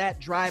lead that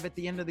drive at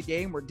the end of the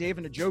game where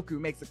David Njoku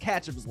makes the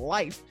catch of his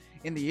life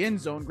in the end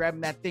zone,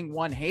 grabbing that thing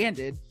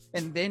one-handed,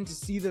 and then to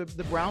see the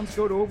Browns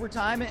go to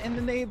overtime and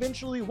then they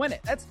eventually win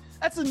it.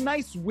 That's a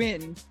nice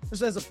win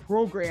just as a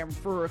program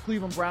for a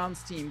Cleveland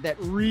Browns team that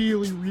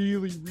really,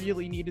 really,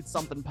 really needed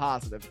something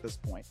positive at this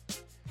point.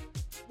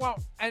 Well,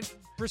 and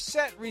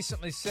Brissett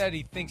recently said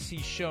he thinks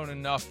he's shown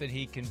enough that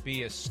he can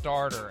be a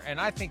starter,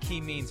 and I think he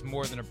means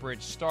more than a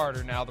bridge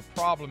starter. Now, the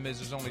problem is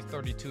there's only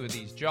 32 of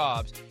these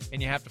jobs, and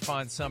you have to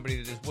find somebody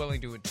that is willing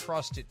to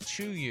entrust it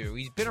to you.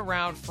 He's been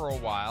around for a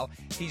while.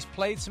 He's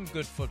played some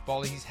good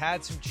football. He's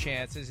had some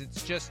chances.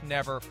 It's just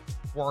never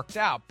worked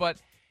out. But,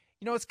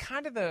 it's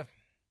kind of the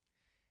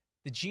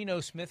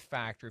Geno Smith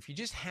factor. If you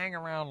just hang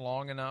around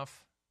long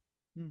enough,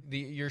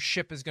 your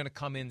ship is going to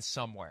come in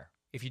somewhere.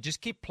 If you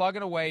just keep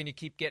plugging away and you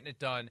keep getting it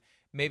done,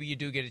 maybe you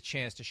do get a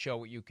chance to show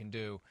what you can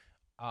do.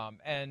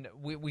 And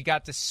we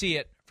got to see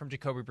it from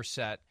Jacoby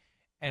Brissett,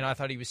 and I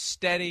thought he was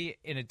steady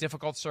in a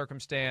difficult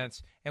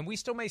circumstance, and we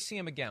still may see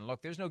him again.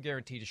 Look, there's no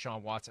guarantee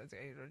Deshaun Watson.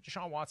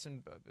 Deshaun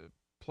Watson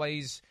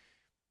plays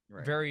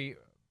very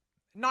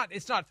 –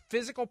 it's not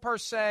physical per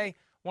se.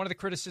 One of the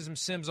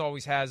criticisms Sims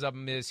always has of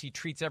him is he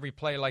treats every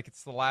play like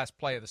it's the last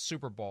play of the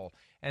Super Bowl.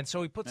 And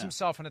so he puts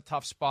himself in a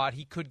tough spot.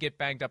 He could get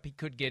banged up. He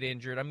could get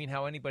injured. I mean,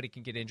 how anybody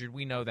can get injured,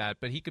 we know that.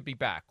 But he could be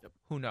back. Yep.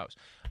 Who knows?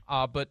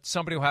 But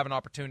somebody will have an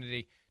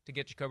opportunity to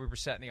get Jacoby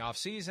Brissett in the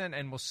offseason,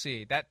 and we'll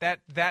see.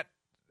 That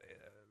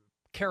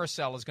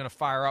carousel is going to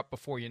fire up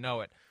before you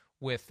know it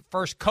with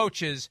first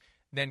coaches,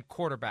 then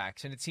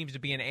quarterbacks. And it seems to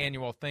be an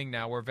annual thing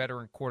now where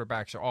veteran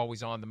quarterbacks are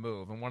always on the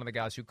move. And one of the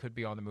guys who could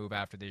be on the move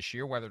after this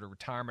year, whether to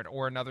retirement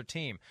or another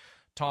team,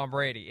 Tom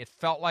Brady. It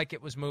felt like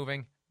it was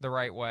moving the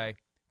right way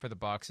for the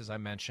Bucs, as I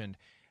mentioned.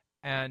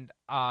 And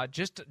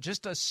just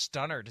a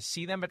stunner to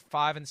see them at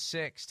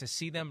 5-6, to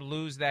see them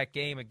lose that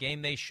game, a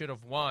game they should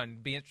have won.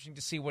 Be interesting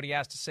to see what he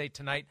has to say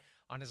tonight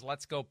on his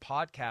Let's Go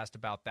podcast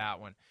about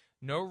that one.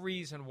 No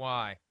reason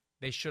why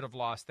they should have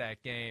lost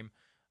that game,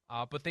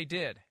 but they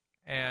did.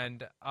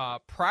 And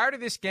prior to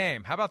this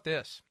game, how about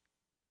this?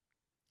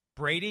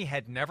 Brady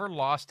had never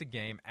lost a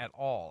game at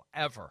all,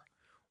 ever,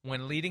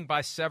 when leading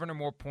by 7 or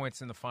more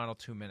points in the final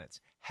 2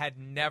 minutes. Had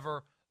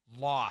never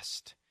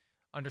lost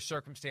under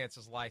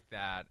circumstances like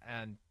that.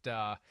 And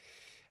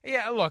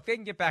Yeah, look, they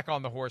can get back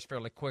on the horse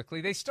fairly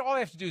quickly. All they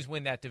have to do is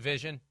win that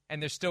division,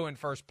 and they're still in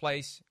first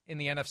place in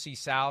the NFC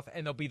South,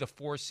 and they'll be the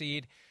 4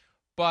 seed.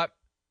 But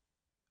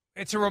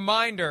it's a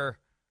reminder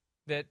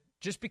that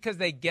just because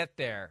they get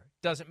there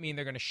doesn't mean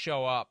they're going to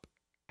show up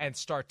and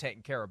start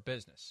taking care of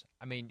business.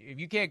 I mean, if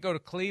you can't go to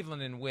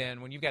Cleveland and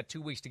win when you've got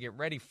 2 weeks to get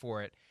ready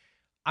for it,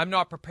 I'm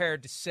not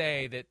prepared to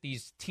say that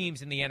these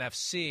teams in the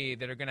NFC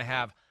that are going to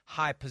have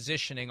high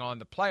positioning on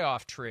the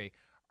playoff tree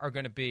are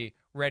going to be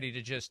ready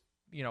to just,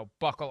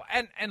 buckle.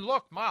 And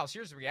look, Miles,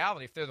 here's the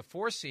reality. If they're the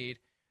 4 seed,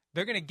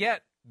 they're going to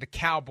get the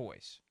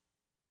Cowboys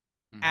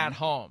at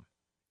home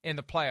in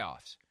the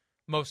playoffs,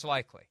 most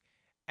likely.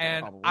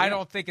 And probably. I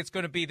don't think it's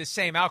going to be the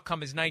same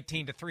outcome as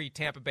 19-3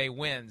 Tampa Bay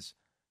wins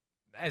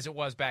as it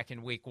was back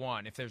in week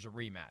 1 if there's a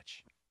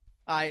rematch.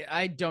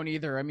 I don't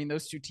either. I mean,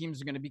 those two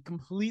teams are going to be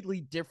completely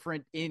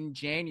different in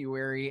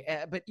January.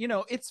 But,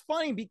 it's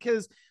funny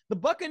because the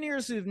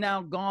Buccaneers have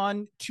now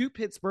gone to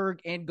Pittsburgh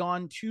and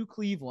gone to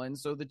Cleveland.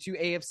 So the two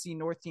AFC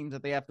North teams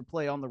that they have to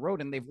play on the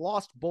road, and they've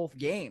lost both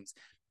games.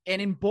 And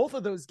in both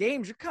of those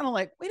games, you're kind of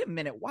like, wait a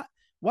minute,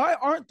 why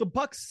aren't the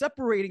Bucs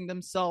separating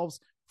themselves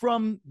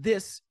from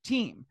this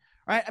team?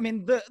 Right. I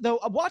mean, the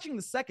watching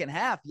the second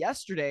half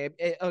yesterday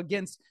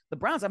against the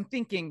Browns, I'm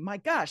thinking, my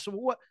gosh, so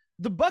what?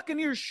 The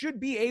Buccaneers should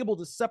be able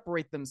to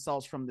separate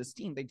themselves from this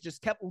team. They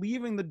just kept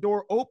leaving the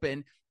door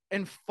open.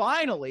 And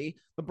finally,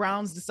 the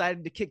Browns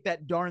decided to kick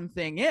that darn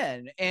thing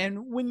in.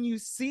 And when you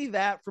see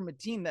that from a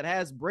team that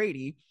has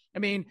Brady, I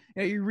mean,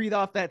 you read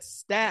off that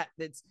stat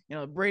that's,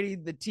 Brady,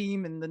 the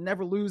team and the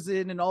never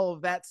losing and all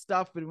of that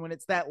stuff. But when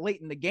it's that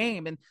late in the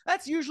game, and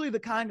that's usually the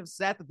kind of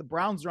stat that the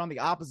Browns are on the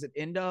opposite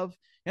end of.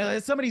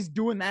 Somebody's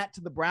doing that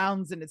to the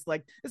Browns, and it's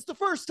like, it's the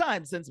first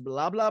time since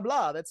blah, blah,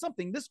 blah, that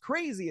something this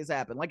crazy has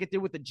happened, like it did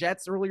with the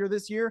Jets earlier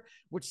this year,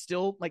 which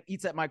still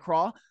eats at my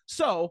craw.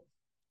 So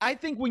I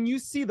think when you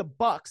see the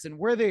Bucs and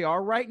where they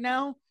are right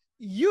now,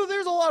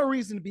 there's a lot of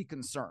reason to be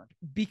concerned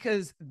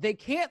because they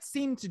can't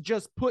seem to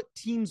just put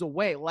teams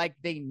away like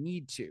they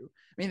need to.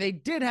 I mean, they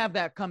did have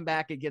that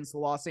comeback against the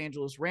Los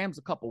Angeles Rams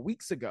a couple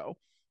weeks ago,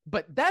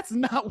 but that's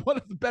not one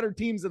of the better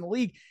teams in the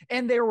league,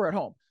 and they were at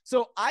home.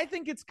 So I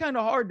think it's kind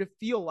of hard to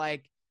feel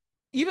like,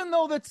 even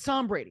though that's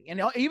Tom Brady, and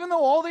even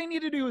though all they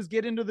need to do is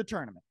get into the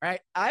tournament,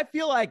 right? I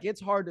feel like it's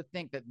hard to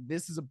think that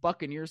this is a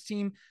Buccaneers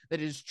team that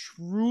is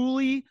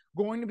truly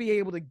going to be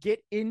able to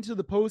get into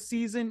the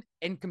postseason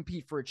and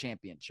compete for a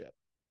championship.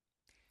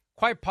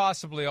 Quite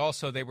possibly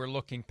also they were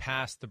looking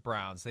past the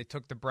Browns. They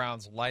took the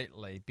Browns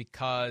lightly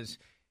because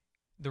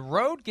the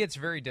road gets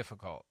very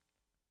difficult.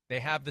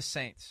 They have the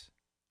Saints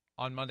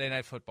on Monday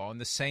Night Football,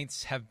 and the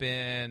Saints have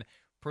been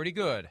pretty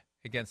good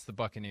against the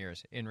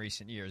Buccaneers in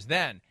recent years.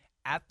 Then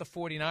at the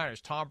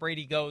 49ers, Tom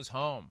Brady goes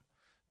home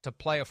to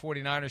play a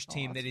 49ers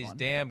team that is fun.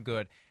 Damn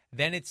good.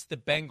 Then it's the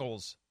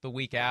Bengals the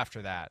week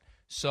after that.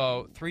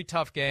 So 3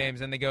 tough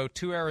games, and they go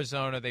to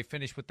Arizona. They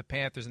finish with the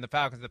Panthers and the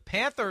Falcons. The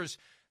Panthers,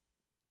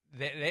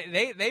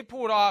 they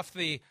pulled off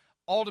the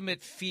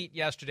ultimate feat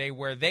yesterday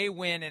where they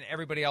win and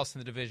everybody else in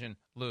the division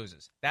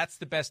loses. That's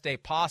the best day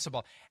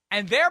possible.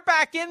 And they're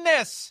back in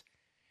this.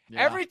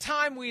 Yeah. Every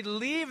time we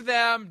leave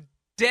them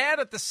dead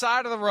at the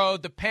side of the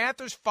road, the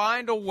Panthers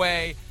find a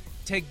way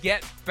to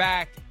get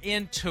back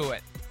into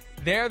it.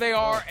 There they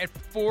are at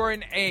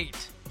 4-8,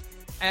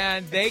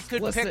 and they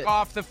could pick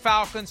off the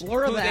Falcons,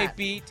 who they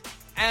beat,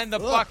 and the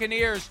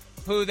Buccaneers,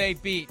 who they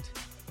beat.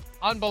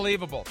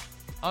 Unbelievable.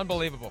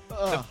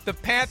 The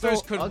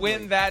Panthers could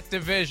win that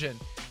division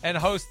and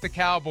host the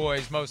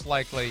Cowboys most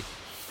likely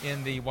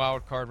in the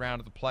wild card round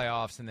of the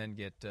playoffs, and then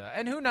get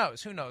and who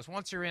knows?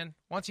 Once you're in,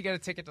 once you get a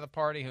ticket to the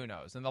party, who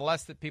knows? And the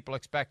less that people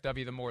expect of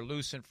you, the more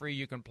loose and free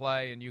you can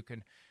play, and you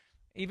can.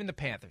 Even the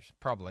Panthers,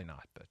 probably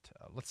not. But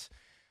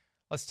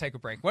let's take a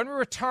break. When we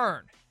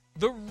return,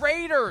 the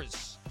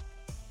Raiders,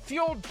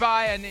 fueled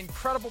by an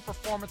incredible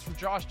performance from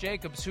Josh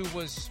Jacobs, who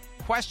was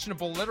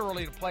questionable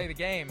literally to play the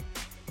game.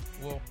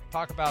 We'll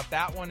talk about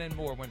that one and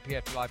more when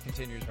PFT Live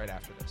continues right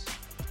after this.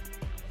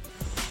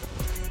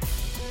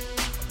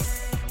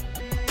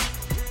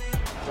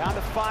 Down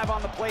to 5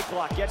 on the play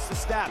clock. Gets the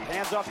snap.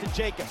 Hands off to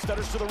Jacobs.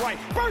 Stutters to the right.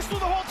 Burst through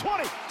the whole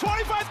 20.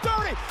 25,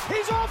 30.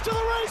 He's off to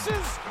the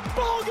races.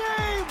 Ball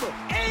game.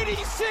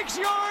 86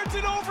 yards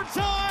in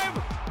overtime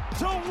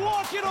to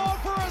walk it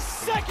off for a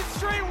second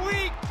straight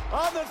week.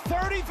 On the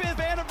 35th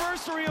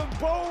anniversary of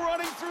Bo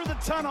running through the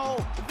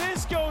tunnel.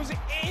 This goes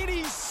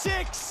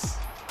 86.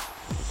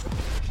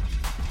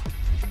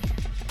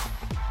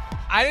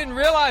 I didn't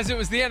realize it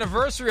was the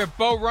anniversary of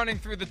Bo running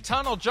through the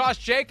tunnel. Josh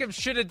Jacobs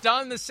should have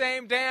done the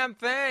same damn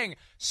thing.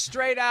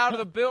 Straight out of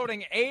the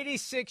building,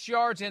 86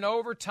 yards in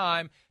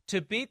overtime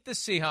to beat the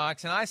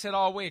Seahawks. And I said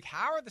all week,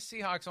 how are the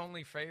Seahawks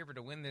only favored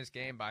to win this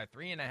game by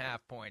 3.5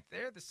 points?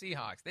 They're the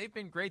Seahawks. They've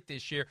been great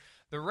this year.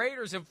 The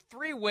Raiders have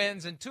 3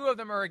 wins, and 2 of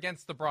them are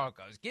against the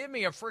Broncos. Give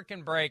me a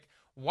freaking break.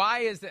 Why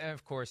is that? And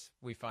of course,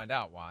 we find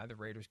out why. The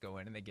Raiders go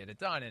in and they get it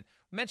done. And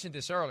I mentioned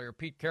this earlier.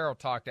 Pete Carroll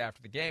talked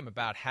after the game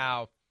about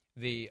how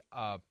they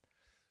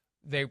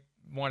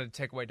wanted to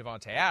take away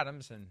Devontae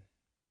Adams, and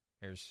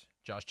here's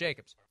Josh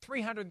Jacobs.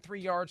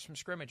 303 yards from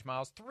scrimmage,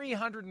 Miles.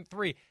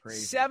 303.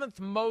 Crazy. Seventh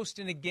most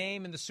in a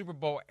game in the Super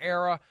Bowl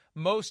era.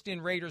 Most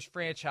in Raiders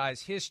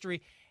franchise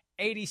history.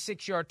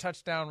 86-yard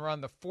touchdown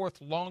run. The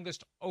fourth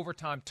longest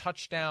overtime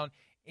touchdown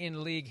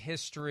in league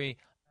history.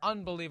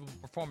 Unbelievable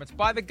performance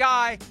by the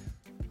guy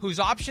whose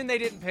option they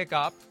didn't pick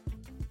up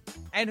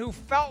and who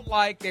felt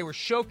like they were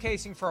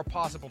showcasing for a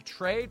possible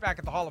trade back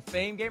at the Hall of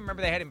Fame game.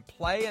 Remember, they had him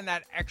play in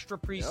that extra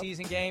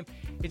preseason game.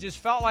 It just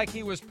felt like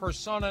he was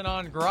persona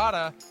non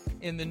grata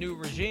in the new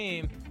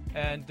regime,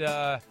 and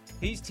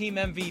he's team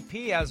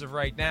MVP as of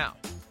right now.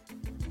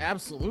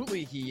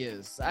 Absolutely he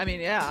is. I mean,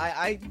 yeah,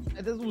 I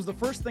this was the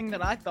first thing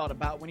that I thought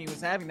about when he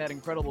was having that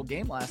incredible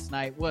game last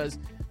night was,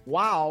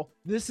 wow,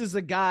 this is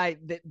a guy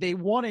that they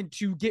wanted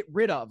to get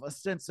rid of,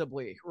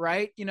 ostensibly,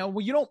 right? You know,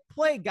 well, you don't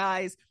play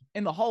guys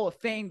in the Hall of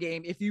Fame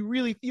game if you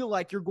really feel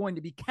like you're going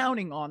to be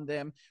counting on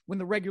them when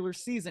the regular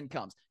season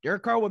comes.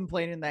 Derek Carr wasn't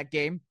playing in that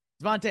game.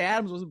 Devontae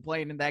Adams wasn't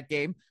playing in that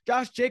game.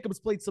 Josh Jacobs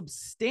played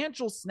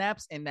substantial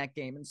snaps in that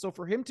game. And so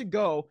for him to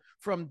go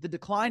from the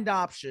declined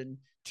option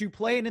to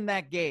playing in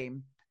that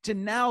game to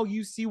now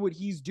you see what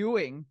he's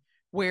doing,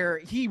 where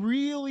he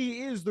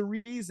really is the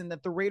reason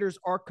that the Raiders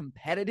are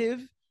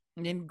competitive.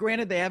 And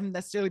granted, they haven't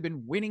necessarily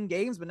been winning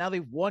games, but now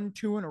they've won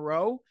 2 in a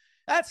row.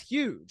 That's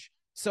huge.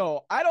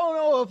 So I don't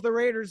know if the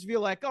Raiders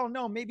feel like, oh,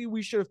 no, maybe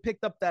we should have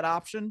picked up that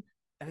option.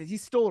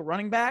 He's still a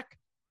running back.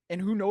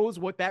 And who knows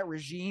what that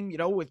regime, you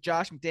know, with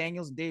Josh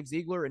McDaniels and Dave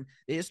Ziegler and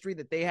the history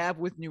that they have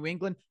with New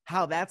England,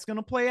 how that's going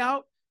to play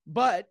out.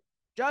 But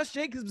Josh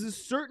Jacobs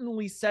is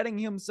certainly setting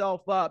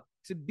himself up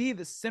to be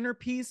the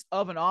centerpiece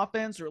of an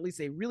offense, or at least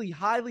a really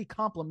highly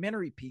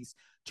complementary piece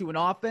to an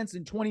offense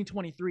in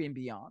 2023 and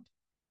beyond.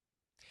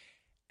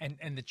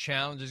 And the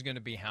challenge is going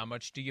to be, how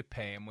much do you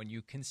pay him when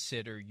you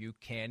consider you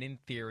can, in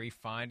theory,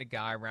 find a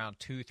guy around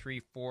 2,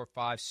 3, 4,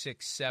 5,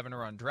 6, 7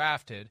 or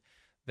undrafted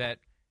that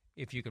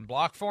if you can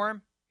block for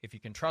him, if you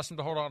can trust him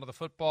to hold on to the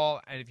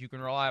football, and if you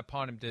can rely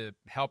upon him to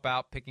help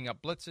out picking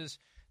up blitzes,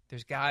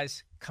 there's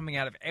guys coming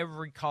out of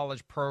every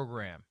college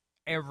program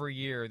every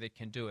year that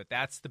can do it.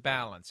 That's the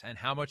balance. And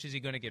how much is he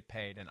going to get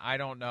paid? And I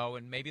don't know.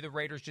 And maybe the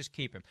Raiders just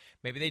keep him.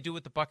 Maybe they do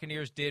what the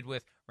Buccaneers did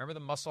with, remember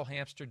the muscle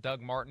hamster Doug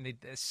Martin? The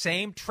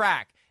same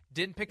track.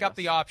 Didn't pick up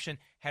the option,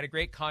 had a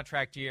great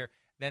contract year.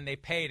 Then they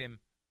paid him,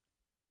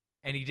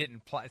 and he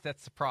didn't play.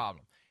 That's the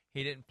problem.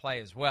 He didn't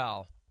play as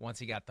well once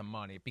he got the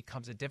money. It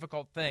becomes a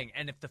difficult thing.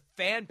 And if the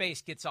fan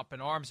base gets up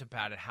in arms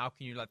about it, how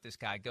can you let this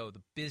guy go?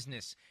 The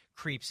business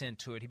creeps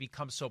into it. He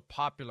becomes so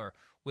popular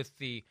with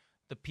the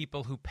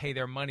people who pay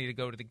their money to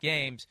go to the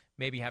games.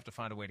 Maybe you have to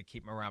find a way to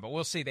keep him around. But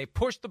we'll see. They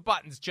pushed the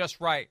buttons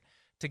just right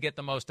to get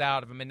the most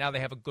out of him, and now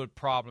they have a good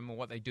problem in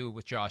what they do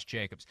with Josh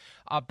Jacobs.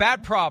 A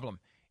bad problem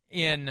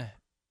in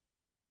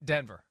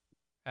Denver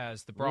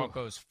as the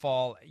Broncos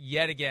fall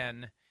yet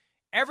again.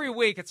 Every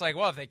week it's like,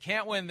 well, if they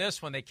can't win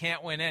this one, they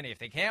can't win any. If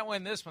they can't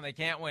win this one, they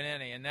can't win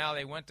any. And now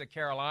they went to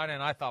Carolina,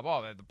 and I thought,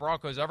 well, the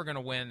Broncos ever going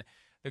to win,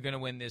 they're going to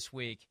win this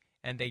week.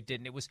 And they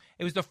didn't. It was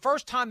the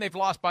first time they've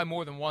lost by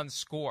more than one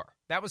score.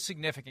 That was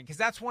significant because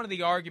that's one of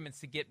the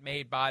arguments that get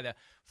made by the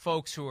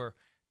folks who are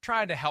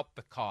trying to help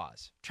the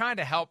cause, trying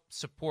to help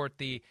support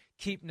the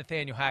Keep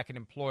Nathaniel Hackett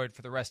Employed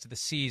for the Rest of the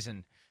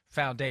Season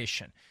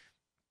Foundation.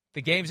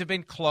 The games have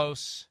been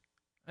close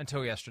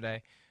until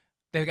yesterday.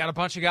 They've got a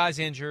bunch of guys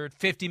injured,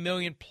 $50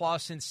 million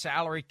plus in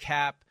salary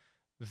cap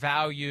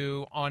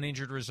value on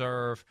injured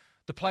reserve.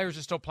 The players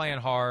are still playing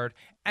hard.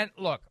 And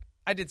look,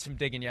 I did some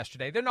digging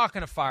yesterday. They're not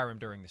going to fire him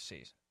during the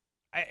season.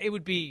 It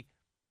would be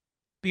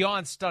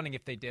beyond stunning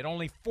if they did.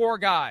 Only 4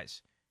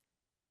 guys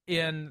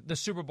in the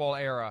Super Bowl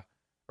era,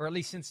 or at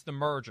least since the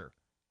merger,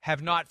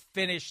 have not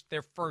finished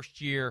their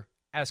first year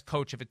as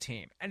coach of a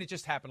team. And it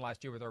just happened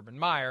last year with Urban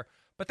Meyer.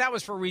 But that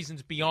was for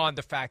reasons beyond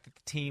the fact that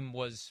the team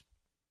was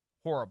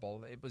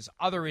horrible. It was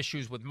other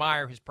issues with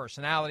Meyer, his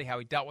personality, how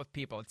he dealt with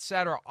people,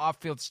 etc.,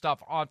 off-field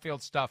stuff,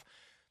 on-field stuff.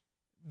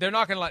 They're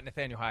not going to let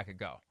Nathaniel Hackett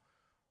go.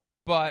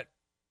 But,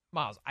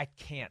 Miles, I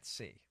can't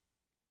see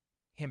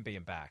him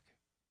being back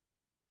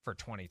for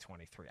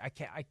 2023.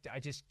 I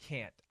just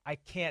can't. I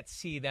can't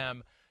see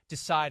them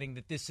deciding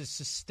that this is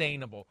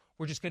sustainable.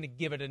 We're just going to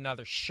give it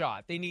another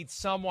shot. They need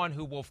someone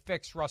who will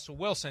fix Russell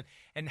Wilson,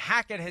 and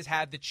Hackett has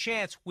had the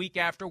chance week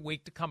after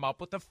week to come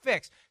up with a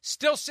fix.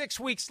 Still 6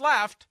 weeks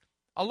left.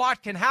 A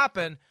lot can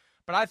happen,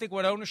 but I think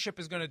what ownership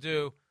is going to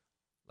do,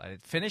 let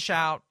it finish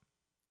out,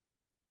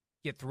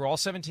 get through all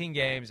 17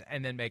 games,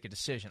 and then make a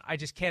decision. I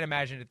just can't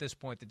imagine at this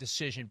point the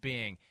decision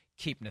being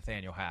keep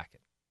Nathaniel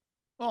Hackett.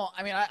 Well,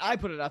 I mean, I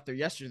put it out there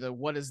yesterday,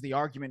 what is the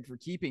argument for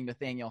keeping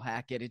Nathaniel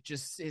Hackett? It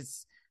just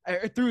is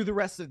through the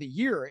rest of the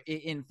year,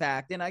 in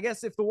fact. And I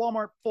guess if the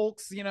Walmart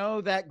folks, you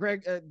know, that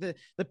Greg, the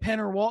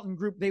Penner Walton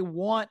group, they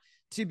want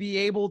to be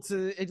able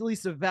to at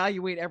least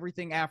evaluate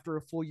everything after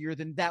a full year,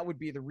 then that would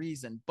be the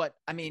reason. But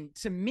I mean,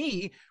 to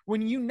me,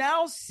 when you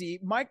now see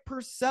Mike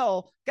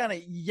Purcell kind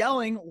of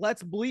yelling,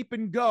 let's bleep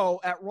and go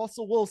at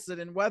Russell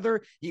Wilson, and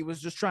whether he was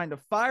just trying to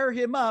fire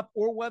him up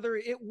or whether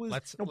it was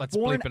let's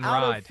born bleep and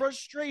out ride. of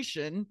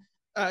frustration,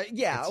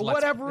 Let's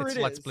whatever it is.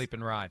 Let's bleep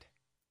and ride.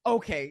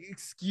 Okay,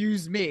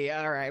 excuse me.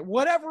 All right,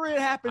 whatever it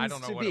happens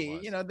to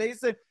be,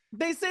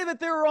 they say that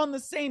they were on the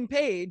same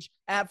page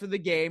after the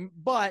game,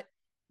 but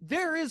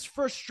there is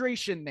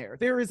frustration there.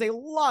 There is a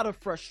lot of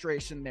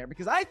frustration there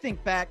because I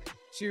think back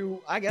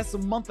to, I guess, a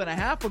month and a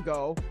half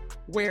ago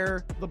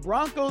where the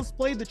Broncos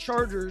played the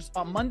Chargers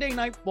on Monday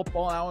Night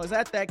Football. And I was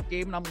at that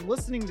game and I'm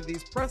listening to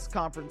these press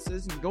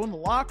conferences and go in the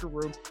locker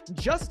room.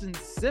 Justin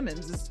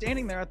Simmons is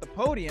standing there at the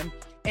podium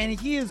and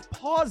he is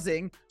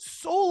pausing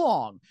so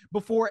long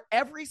before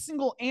every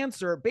single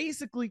answer,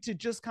 basically to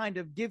just kind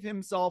of give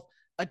himself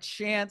a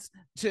chance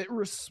to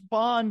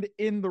respond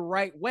in the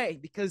right way,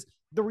 because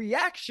the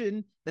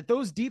reaction that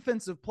those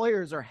defensive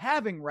players are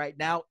having right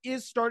now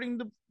is starting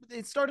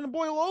to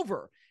boil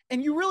over.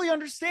 And you really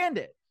understand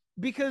it,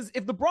 because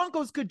if the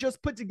Broncos could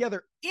just put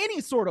together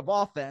any sort of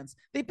offense,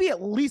 they'd be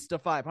at least a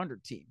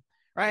 500 team,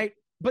 right?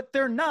 But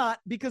they're not,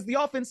 because the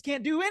offense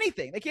can't do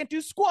anything. They can't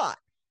do squat.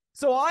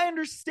 So I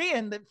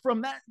understand that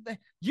from that,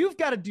 you've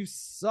got to do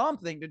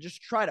something to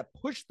just try to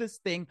push this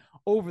thing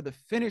over the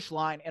finish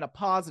line in a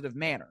positive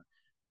manner.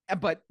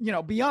 But,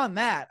 beyond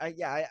that,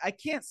 I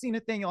can't see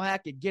Nathaniel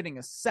Hackett getting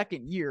a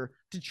second year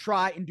to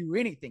try and do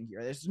anything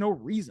here. There's no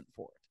reason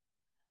for it.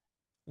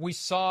 We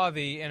saw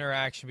the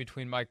interaction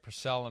between Mike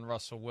Purcell and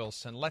Russell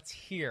Wilson. Let's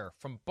hear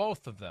from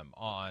both of them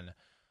on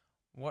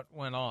what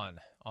went on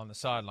the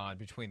sideline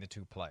between the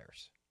two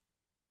players.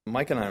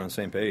 Mike and I are on the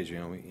same page.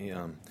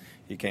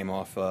 He came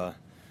off,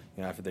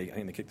 after they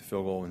kicked the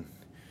field goal, and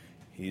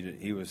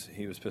he was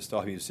pissed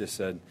off. He just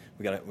said,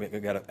 "We got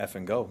to f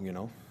and go,"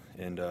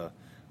 and.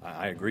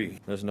 I agree.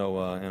 There's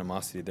no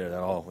animosity there at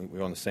all.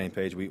 We're on the same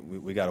page.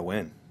 We got to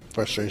win.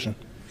 Frustration.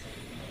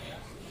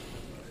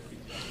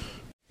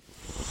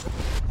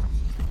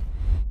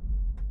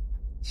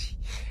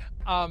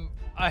 I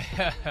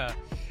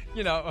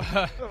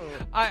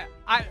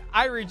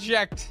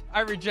reject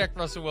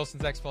Russell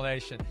Wilson's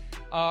explanation.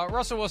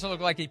 Russell Wilson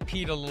looked like he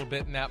peed a little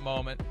bit in that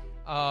moment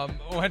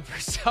when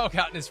Purcell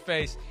got in his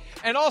face,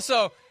 and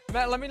also.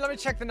 Matt, let me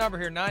check the number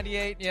here.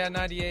 98, yeah,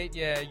 98,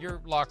 yeah.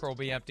 Your locker will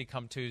be empty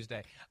come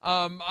Tuesday.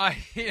 I'm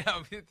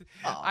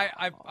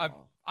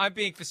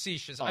being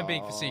facetious.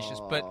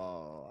 But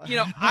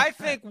I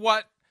think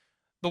what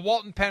the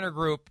Walton Penner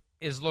Group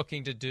is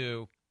looking to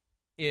do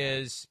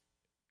is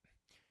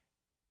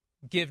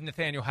give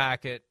Nathaniel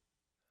Hackett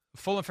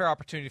full and fair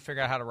opportunity to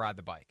figure out how to ride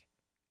the bike.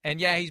 And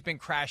yeah, he's been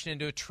crashing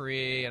into a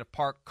tree and a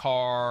parked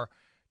car,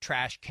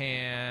 trash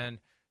can,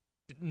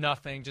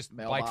 nothing, just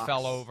mailbox. Bike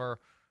fell over.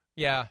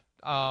 Yeah,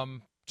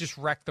 just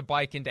wrecked the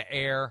bike into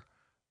air.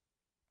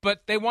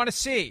 But they want to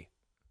see,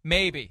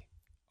 maybe,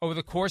 over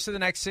the course of the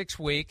next 6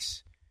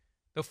 weeks,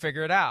 they'll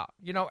figure it out.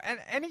 And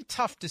any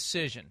tough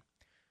decision,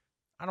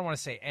 I don't want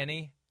to say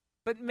any,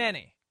 but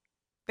many,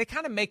 they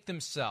kind of make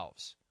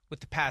themselves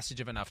with the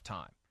passage of enough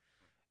time.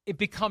 It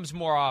becomes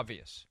more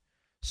obvious.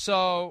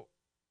 So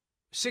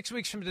 6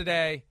 weeks from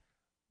today,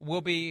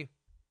 we'll be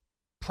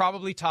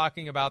probably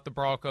talking about the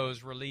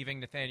Broncos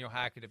relieving Nathaniel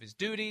Hackett of his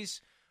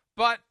duties,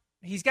 but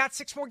he's got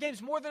 6 more games,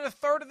 more than a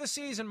third of the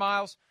season,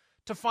 Miles,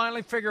 to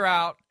finally figure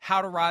out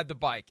how to ride the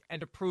bike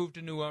and to prove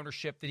to new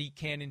ownership that he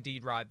can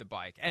indeed ride the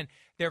bike. And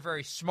they're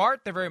very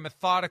smart. They're very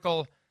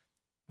methodical.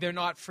 They're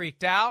not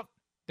freaked out.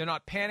 They're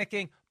not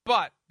panicking,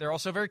 but they're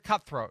also very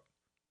cutthroat.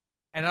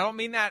 And I don't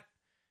mean that.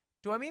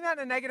 Do I mean that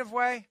in a negative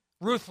way?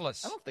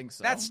 Ruthless. I don't think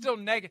so. That's still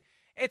negative.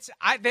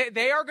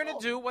 They are going to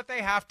do what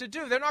they have to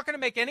do. They're not going to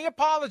make any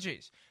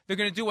apologies. They're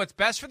going to do what's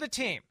best for the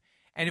team.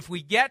 And if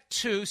we get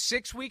to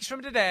 6 weeks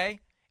from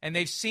today, and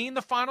they've seen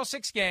the final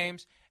 6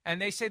 games, and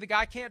they say the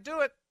guy can't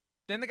do it,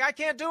 then the guy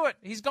can't do it.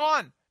 He's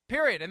gone,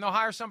 period. And they'll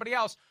hire somebody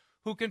else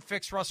who can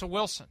fix Russell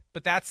Wilson.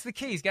 But that's the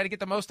key. He's got to get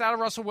the most out of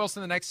Russell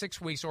Wilson in the next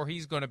 6 weeks, or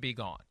he's going to be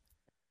gone.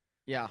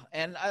 Yeah,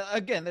 and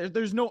again,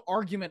 there's no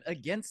argument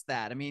against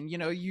that. I mean,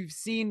 you've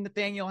seen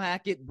Nathaniel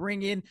Hackett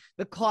bring in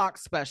the clock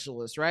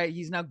specialist, right?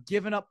 He's now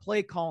given up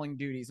play calling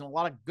duties, and a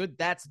lot of good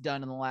that's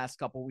done in the last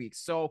couple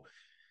weeks. So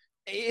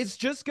it's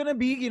just going to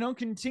be,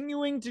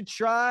 continuing to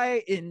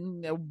try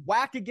and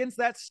whack against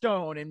that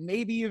stone, and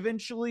maybe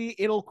eventually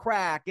it'll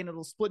crack and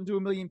it'll split into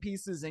a million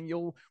pieces and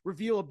you'll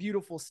reveal a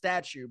beautiful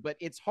statue. But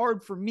it's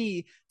hard for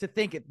me to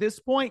think at this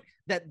point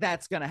that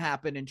that's going to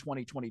happen in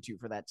 2022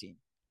 for that team.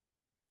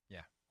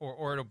 Yeah.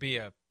 Or it'll be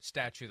a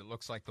statue that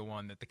looks like the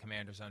one that the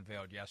Commanders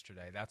unveiled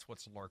yesterday. That's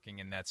what's lurking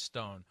in that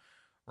stone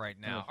right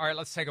now. All right,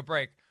 let's take a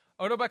break.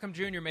 Odell Beckham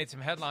Jr. made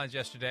some headlines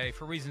yesterday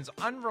for reasons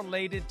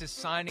unrelated to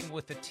signing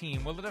with the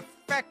team. Will it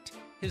affect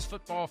his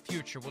football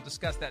future? We'll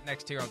discuss that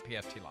next here on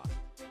PFT Live.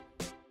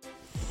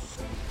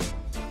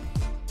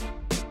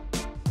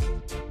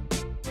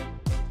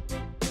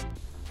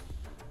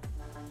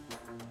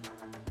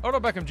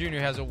 Odell Beckham Jr.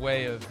 has a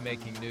way of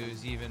making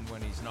news even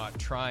when he's not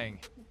trying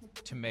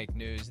to make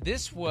news.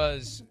 This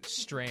was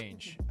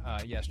strange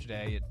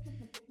yesterday.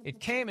 It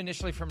came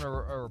initially from a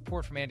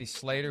report from Andy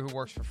Slater, who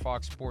works for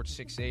Fox Sports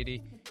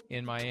 680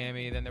 in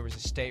Miami. Then there was a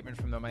statement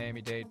from the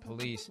Miami-Dade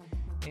police.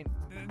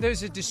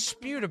 There's a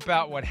dispute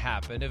about what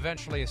happened.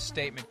 Eventually, a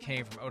statement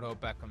came from Odell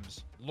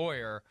Beckham's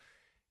lawyer.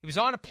 He was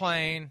on a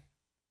plane.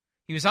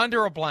 He was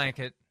under a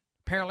blanket.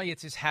 Apparently,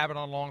 it's his habit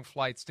on long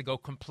flights to go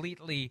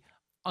completely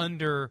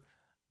under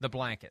the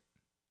blanket,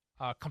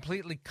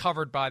 completely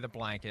covered by the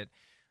blanket.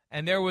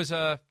 And there was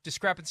a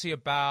discrepancy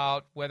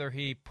about whether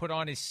he put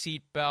on his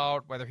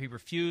seatbelt, whether he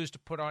refused to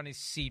put on his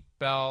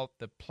seatbelt.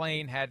 The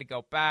plane had to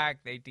go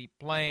back. They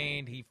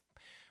deplaned. He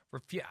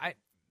refused.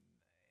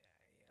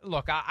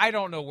 Look, I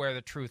don't know where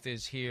the truth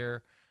is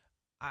here.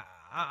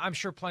 I'm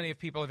sure plenty of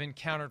people have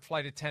encountered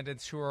flight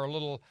attendants who are a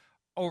little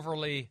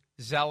overly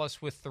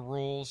zealous with the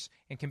rules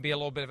and can be a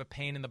little bit of a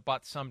pain in the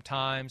butt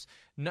sometimes.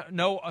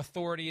 No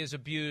authority is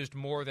abused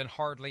more than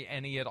hardly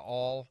any at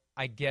all.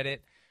 I get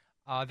it.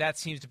 That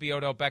seems to be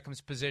Odell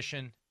Beckham's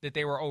position, that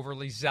they were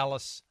overly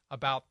zealous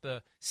about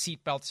the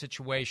seatbelt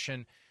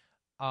situation.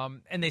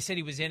 And they said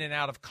he was in and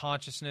out of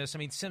consciousness. I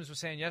mean, Sims was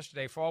saying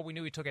yesterday, for all we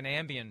knew, he took an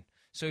Ambien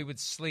so he would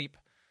sleep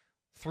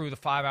through the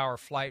 5-hour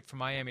flight from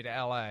Miami to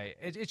L.A.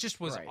 It just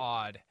was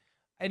odd.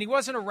 And he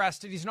wasn't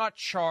arrested. He's not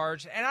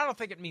charged. And I don't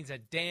think it means a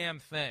damn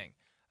thing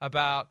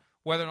about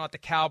whether or not the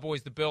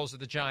Cowboys, the Bills, or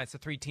the Giants, the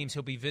three teams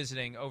he'll be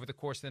visiting over the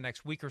course of the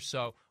next week or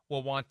so,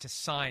 will want to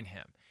sign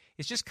him.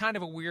 It's just kind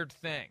of a weird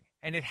thing,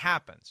 and it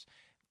happens.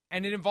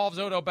 And it involves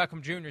Odell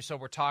Beckham Jr., so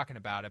we're talking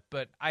about it.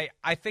 But I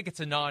think it's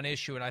a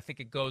non-issue, and I think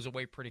it goes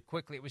away pretty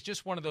quickly. It was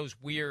just one of those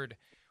weird,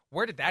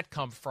 where did that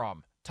come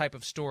from type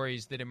of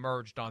stories that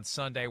emerged on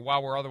Sunday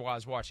while we're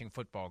otherwise watching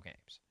football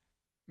games.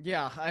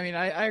 Yeah, I mean,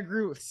 I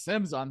agree with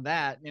Sims on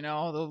that. You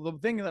know, the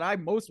thing that I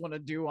most want to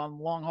do on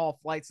long-haul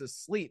flights is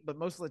sleep, but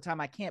most of the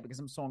time I can't because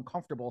I'm so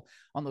uncomfortable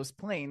on those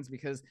planes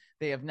because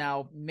they have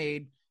now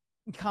made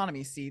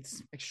economy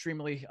seats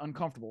extremely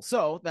uncomfortable.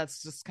 So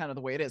that's just kind of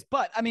the way it is.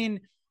 But, I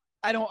mean,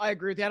 I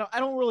agree with you. I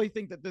don't really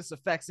think that this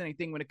affects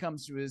anything when it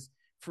comes to his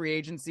free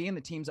agency and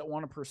the teams that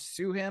want to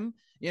pursue him,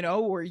 you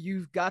know, where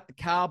you've got the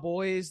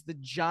Cowboys, the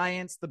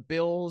Giants, the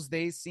Bills.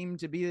 They seem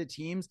to be the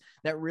teams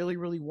that really,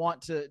 really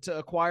want to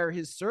acquire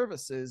his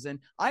services. And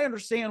I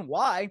understand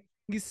why.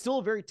 He's still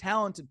a very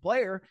talented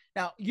player.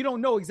 Now, you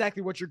don't know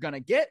exactly what you're going to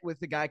get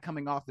with the guy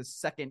coming off his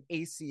second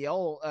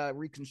ACL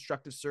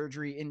reconstructive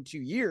surgery in 2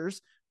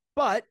 years,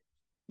 but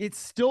it's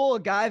still a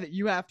guy that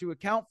you have to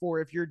account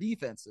for if your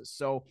defense is.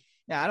 So,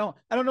 yeah,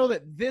 I don't know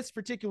that this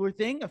particular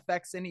thing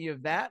affects any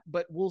of that,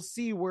 but we'll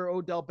see where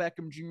Odell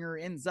Beckham Jr.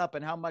 ends up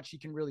and how much he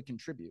can really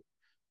contribute.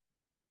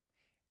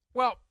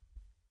 Well,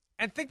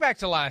 and think back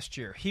to last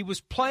year. He was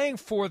playing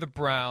for the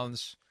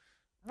Browns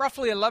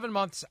roughly 11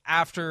 months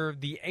after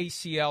the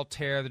ACL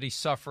tear that he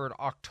suffered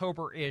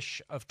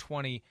October-ish of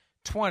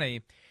 2020.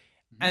 Mm-hmm.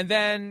 And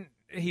then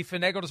he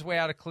finagled his way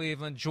out of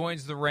Cleveland,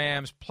 joins the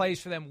Rams,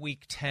 plays for them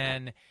week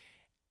 10,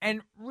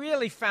 and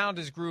really found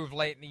his groove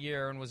late in the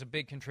year and was a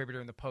big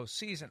contributor in the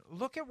postseason.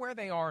 Look at where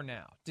they are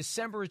now.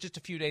 December is just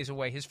a few days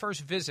away. His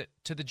first visit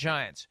to the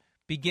Giants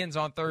begins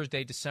on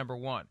Thursday, December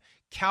 1.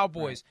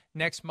 Cowboys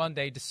next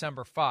Monday,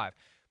 December 5.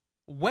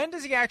 When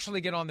does he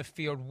actually get on the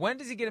field? When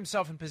does he get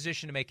himself in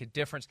position to make a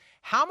difference?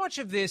 How much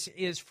of this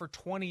is for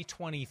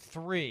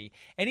 2023?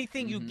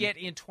 Anything you get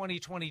in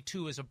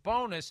 2022 is a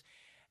bonus.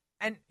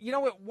 And, you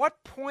know, at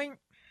what point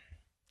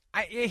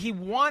he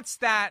wants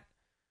that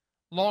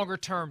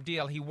longer-term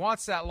deal. He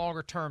wants that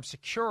longer-term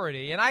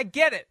security. And I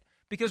get it,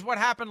 because what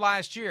happened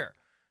last year?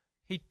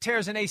 He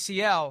tears an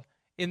ACL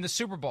in the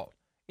Super Bowl.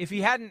 If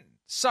he hadn't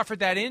suffered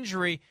that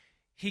injury,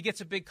 he gets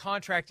a big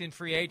contract in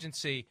free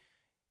agency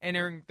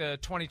entering the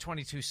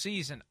 2022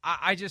 season.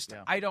 I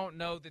don't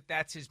know that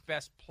that's his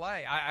best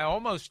play. I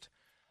almost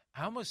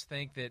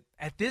think that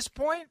at this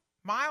point,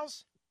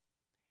 Miles,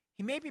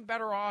 he may be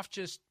better off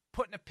just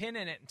putting a pin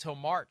in it until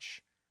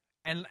March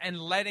and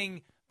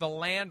letting the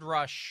land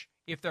rush,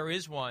 if there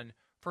is one,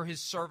 for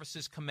his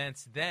services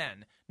commence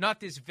then. Not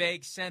this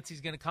vague sense he's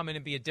going to come in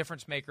and be a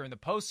difference maker in the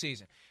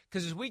postseason.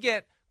 Because as we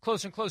get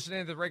closer and closer to the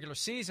end of the regular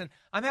season,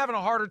 I'm having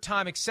a harder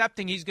time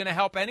accepting he's going to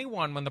help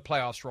anyone when the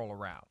playoffs roll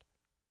around.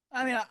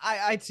 I mean,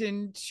 I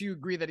tend to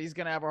agree that he's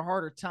going to have a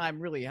harder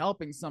time really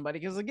helping somebody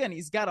because, again,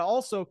 he's got to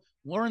also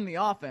learn the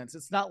offense.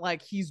 It's not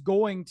like he's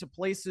going to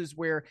places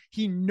where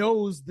he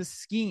knows the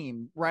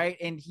scheme, right?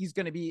 And he's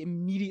going to be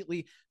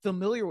immediately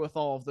familiar with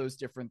all of those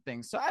different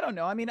things. So I don't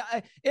know. I mean,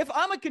 if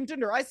I'm a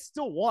contender, I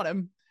still want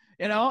him,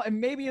 you know, and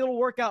maybe it'll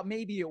work out,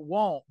 maybe it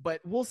won't,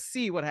 but we'll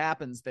see what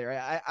happens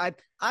there.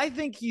 I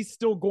think he's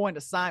still going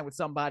to sign with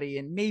somebody,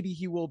 and maybe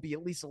he will be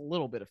at least a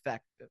little bit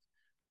effective.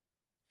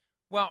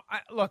 Well,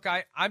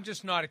 I'm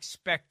just not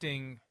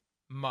expecting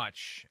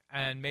much,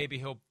 and maybe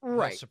he'll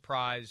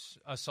surprise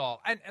us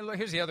all. And look,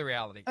 here's the other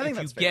reality. If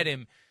you get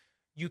him,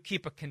 you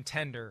keep a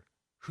contender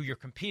who you're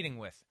competing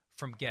with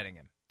from getting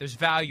him. There's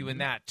value in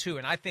that, too.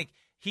 And I think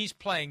he's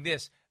playing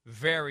this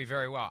very,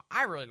 very well.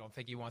 I really don't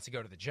think he wants to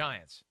go to the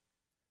Giants,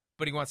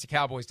 but he wants the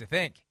Cowboys to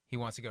think he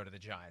wants to go to the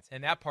Giants.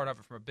 And that part of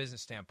it from a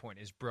business standpoint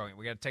is brilliant.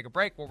 We got to take a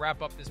break. We'll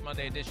wrap up this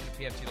Monday edition of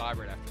PFT Live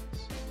right after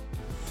this.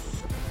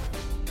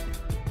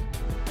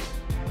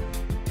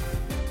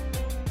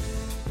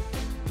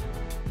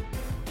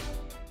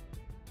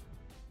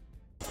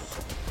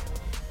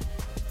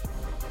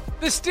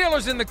 The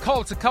Steelers and the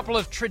Colts, a couple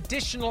of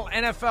traditional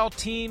NFL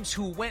teams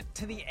who went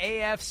to the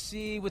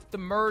AFC with the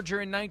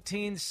merger in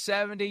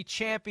 1970.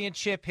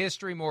 Championship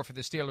history, more for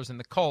the Steelers and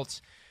the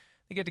Colts.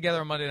 They get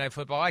together on Monday Night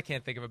Football. I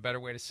can't think of a better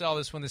way to sell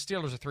this one. The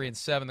Steelers are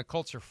 3-7. The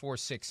Colts are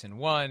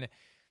 4-6-1.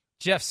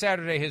 Jeff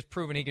Saturday has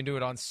proven he can do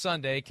it on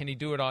Sunday. Can he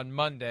do it on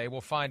Monday?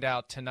 We'll find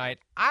out tonight.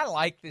 I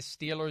like the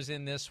Steelers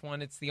in this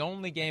one. It's the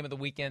only game of the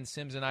weekend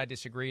Sims and I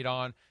disagreed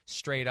on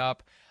straight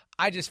up.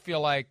 I just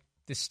feel like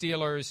the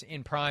Steelers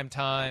in prime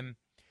time,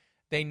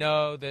 they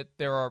know that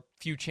there are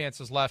few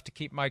chances left to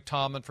keep Mike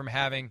Tomlin from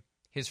having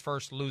his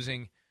first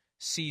losing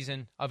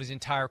season of his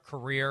entire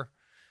career.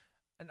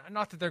 And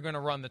not that they're going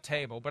to run the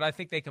table, but I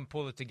think they can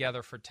pull it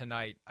together for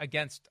tonight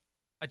against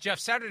a Jeff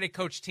Saturday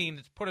coach team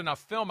that's put enough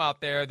film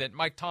out there that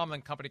Mike Tomlin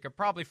and company could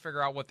probably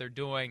figure out what they're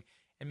doing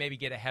and maybe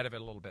get ahead of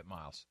it a little bit,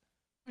 Miles.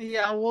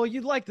 Yeah, well,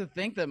 you'd like to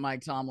think that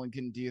Mike Tomlin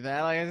can do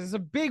that. Like, it's a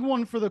big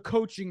one for the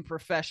coaching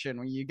profession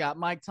when you got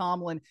Mike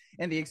Tomlin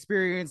and the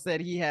experience that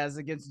he has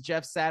against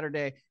Jeff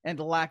Saturday and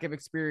the lack of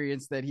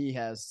experience that he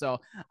has. So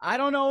I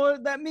don't know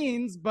what that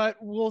means, but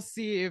we'll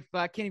see if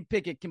Kenny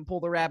Pickett can pull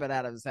the rabbit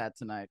out of his hat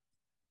tonight.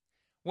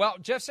 Well,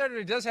 Jeff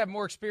Saturday does have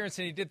more experience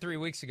than he did 3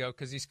 weeks ago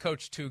because he's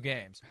coached 2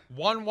 games.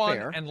 Won one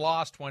and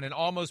lost one and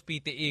almost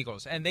beat the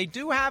Eagles. And they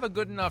do have a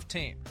good enough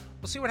team.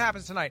 We'll see what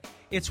happens tonight.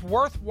 It's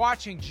worth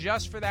watching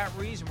just for that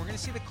reason. We're going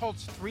to see the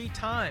Colts 3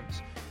 times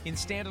in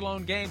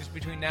standalone games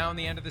between now and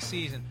the end of the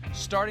season,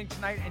 starting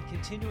tonight and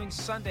continuing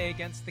Sunday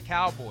against the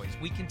Cowboys.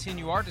 We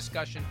continue our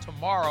discussion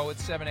tomorrow at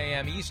 7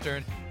 a.m.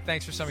 Eastern.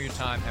 Thanks for some of your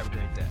time. Have a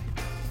great day.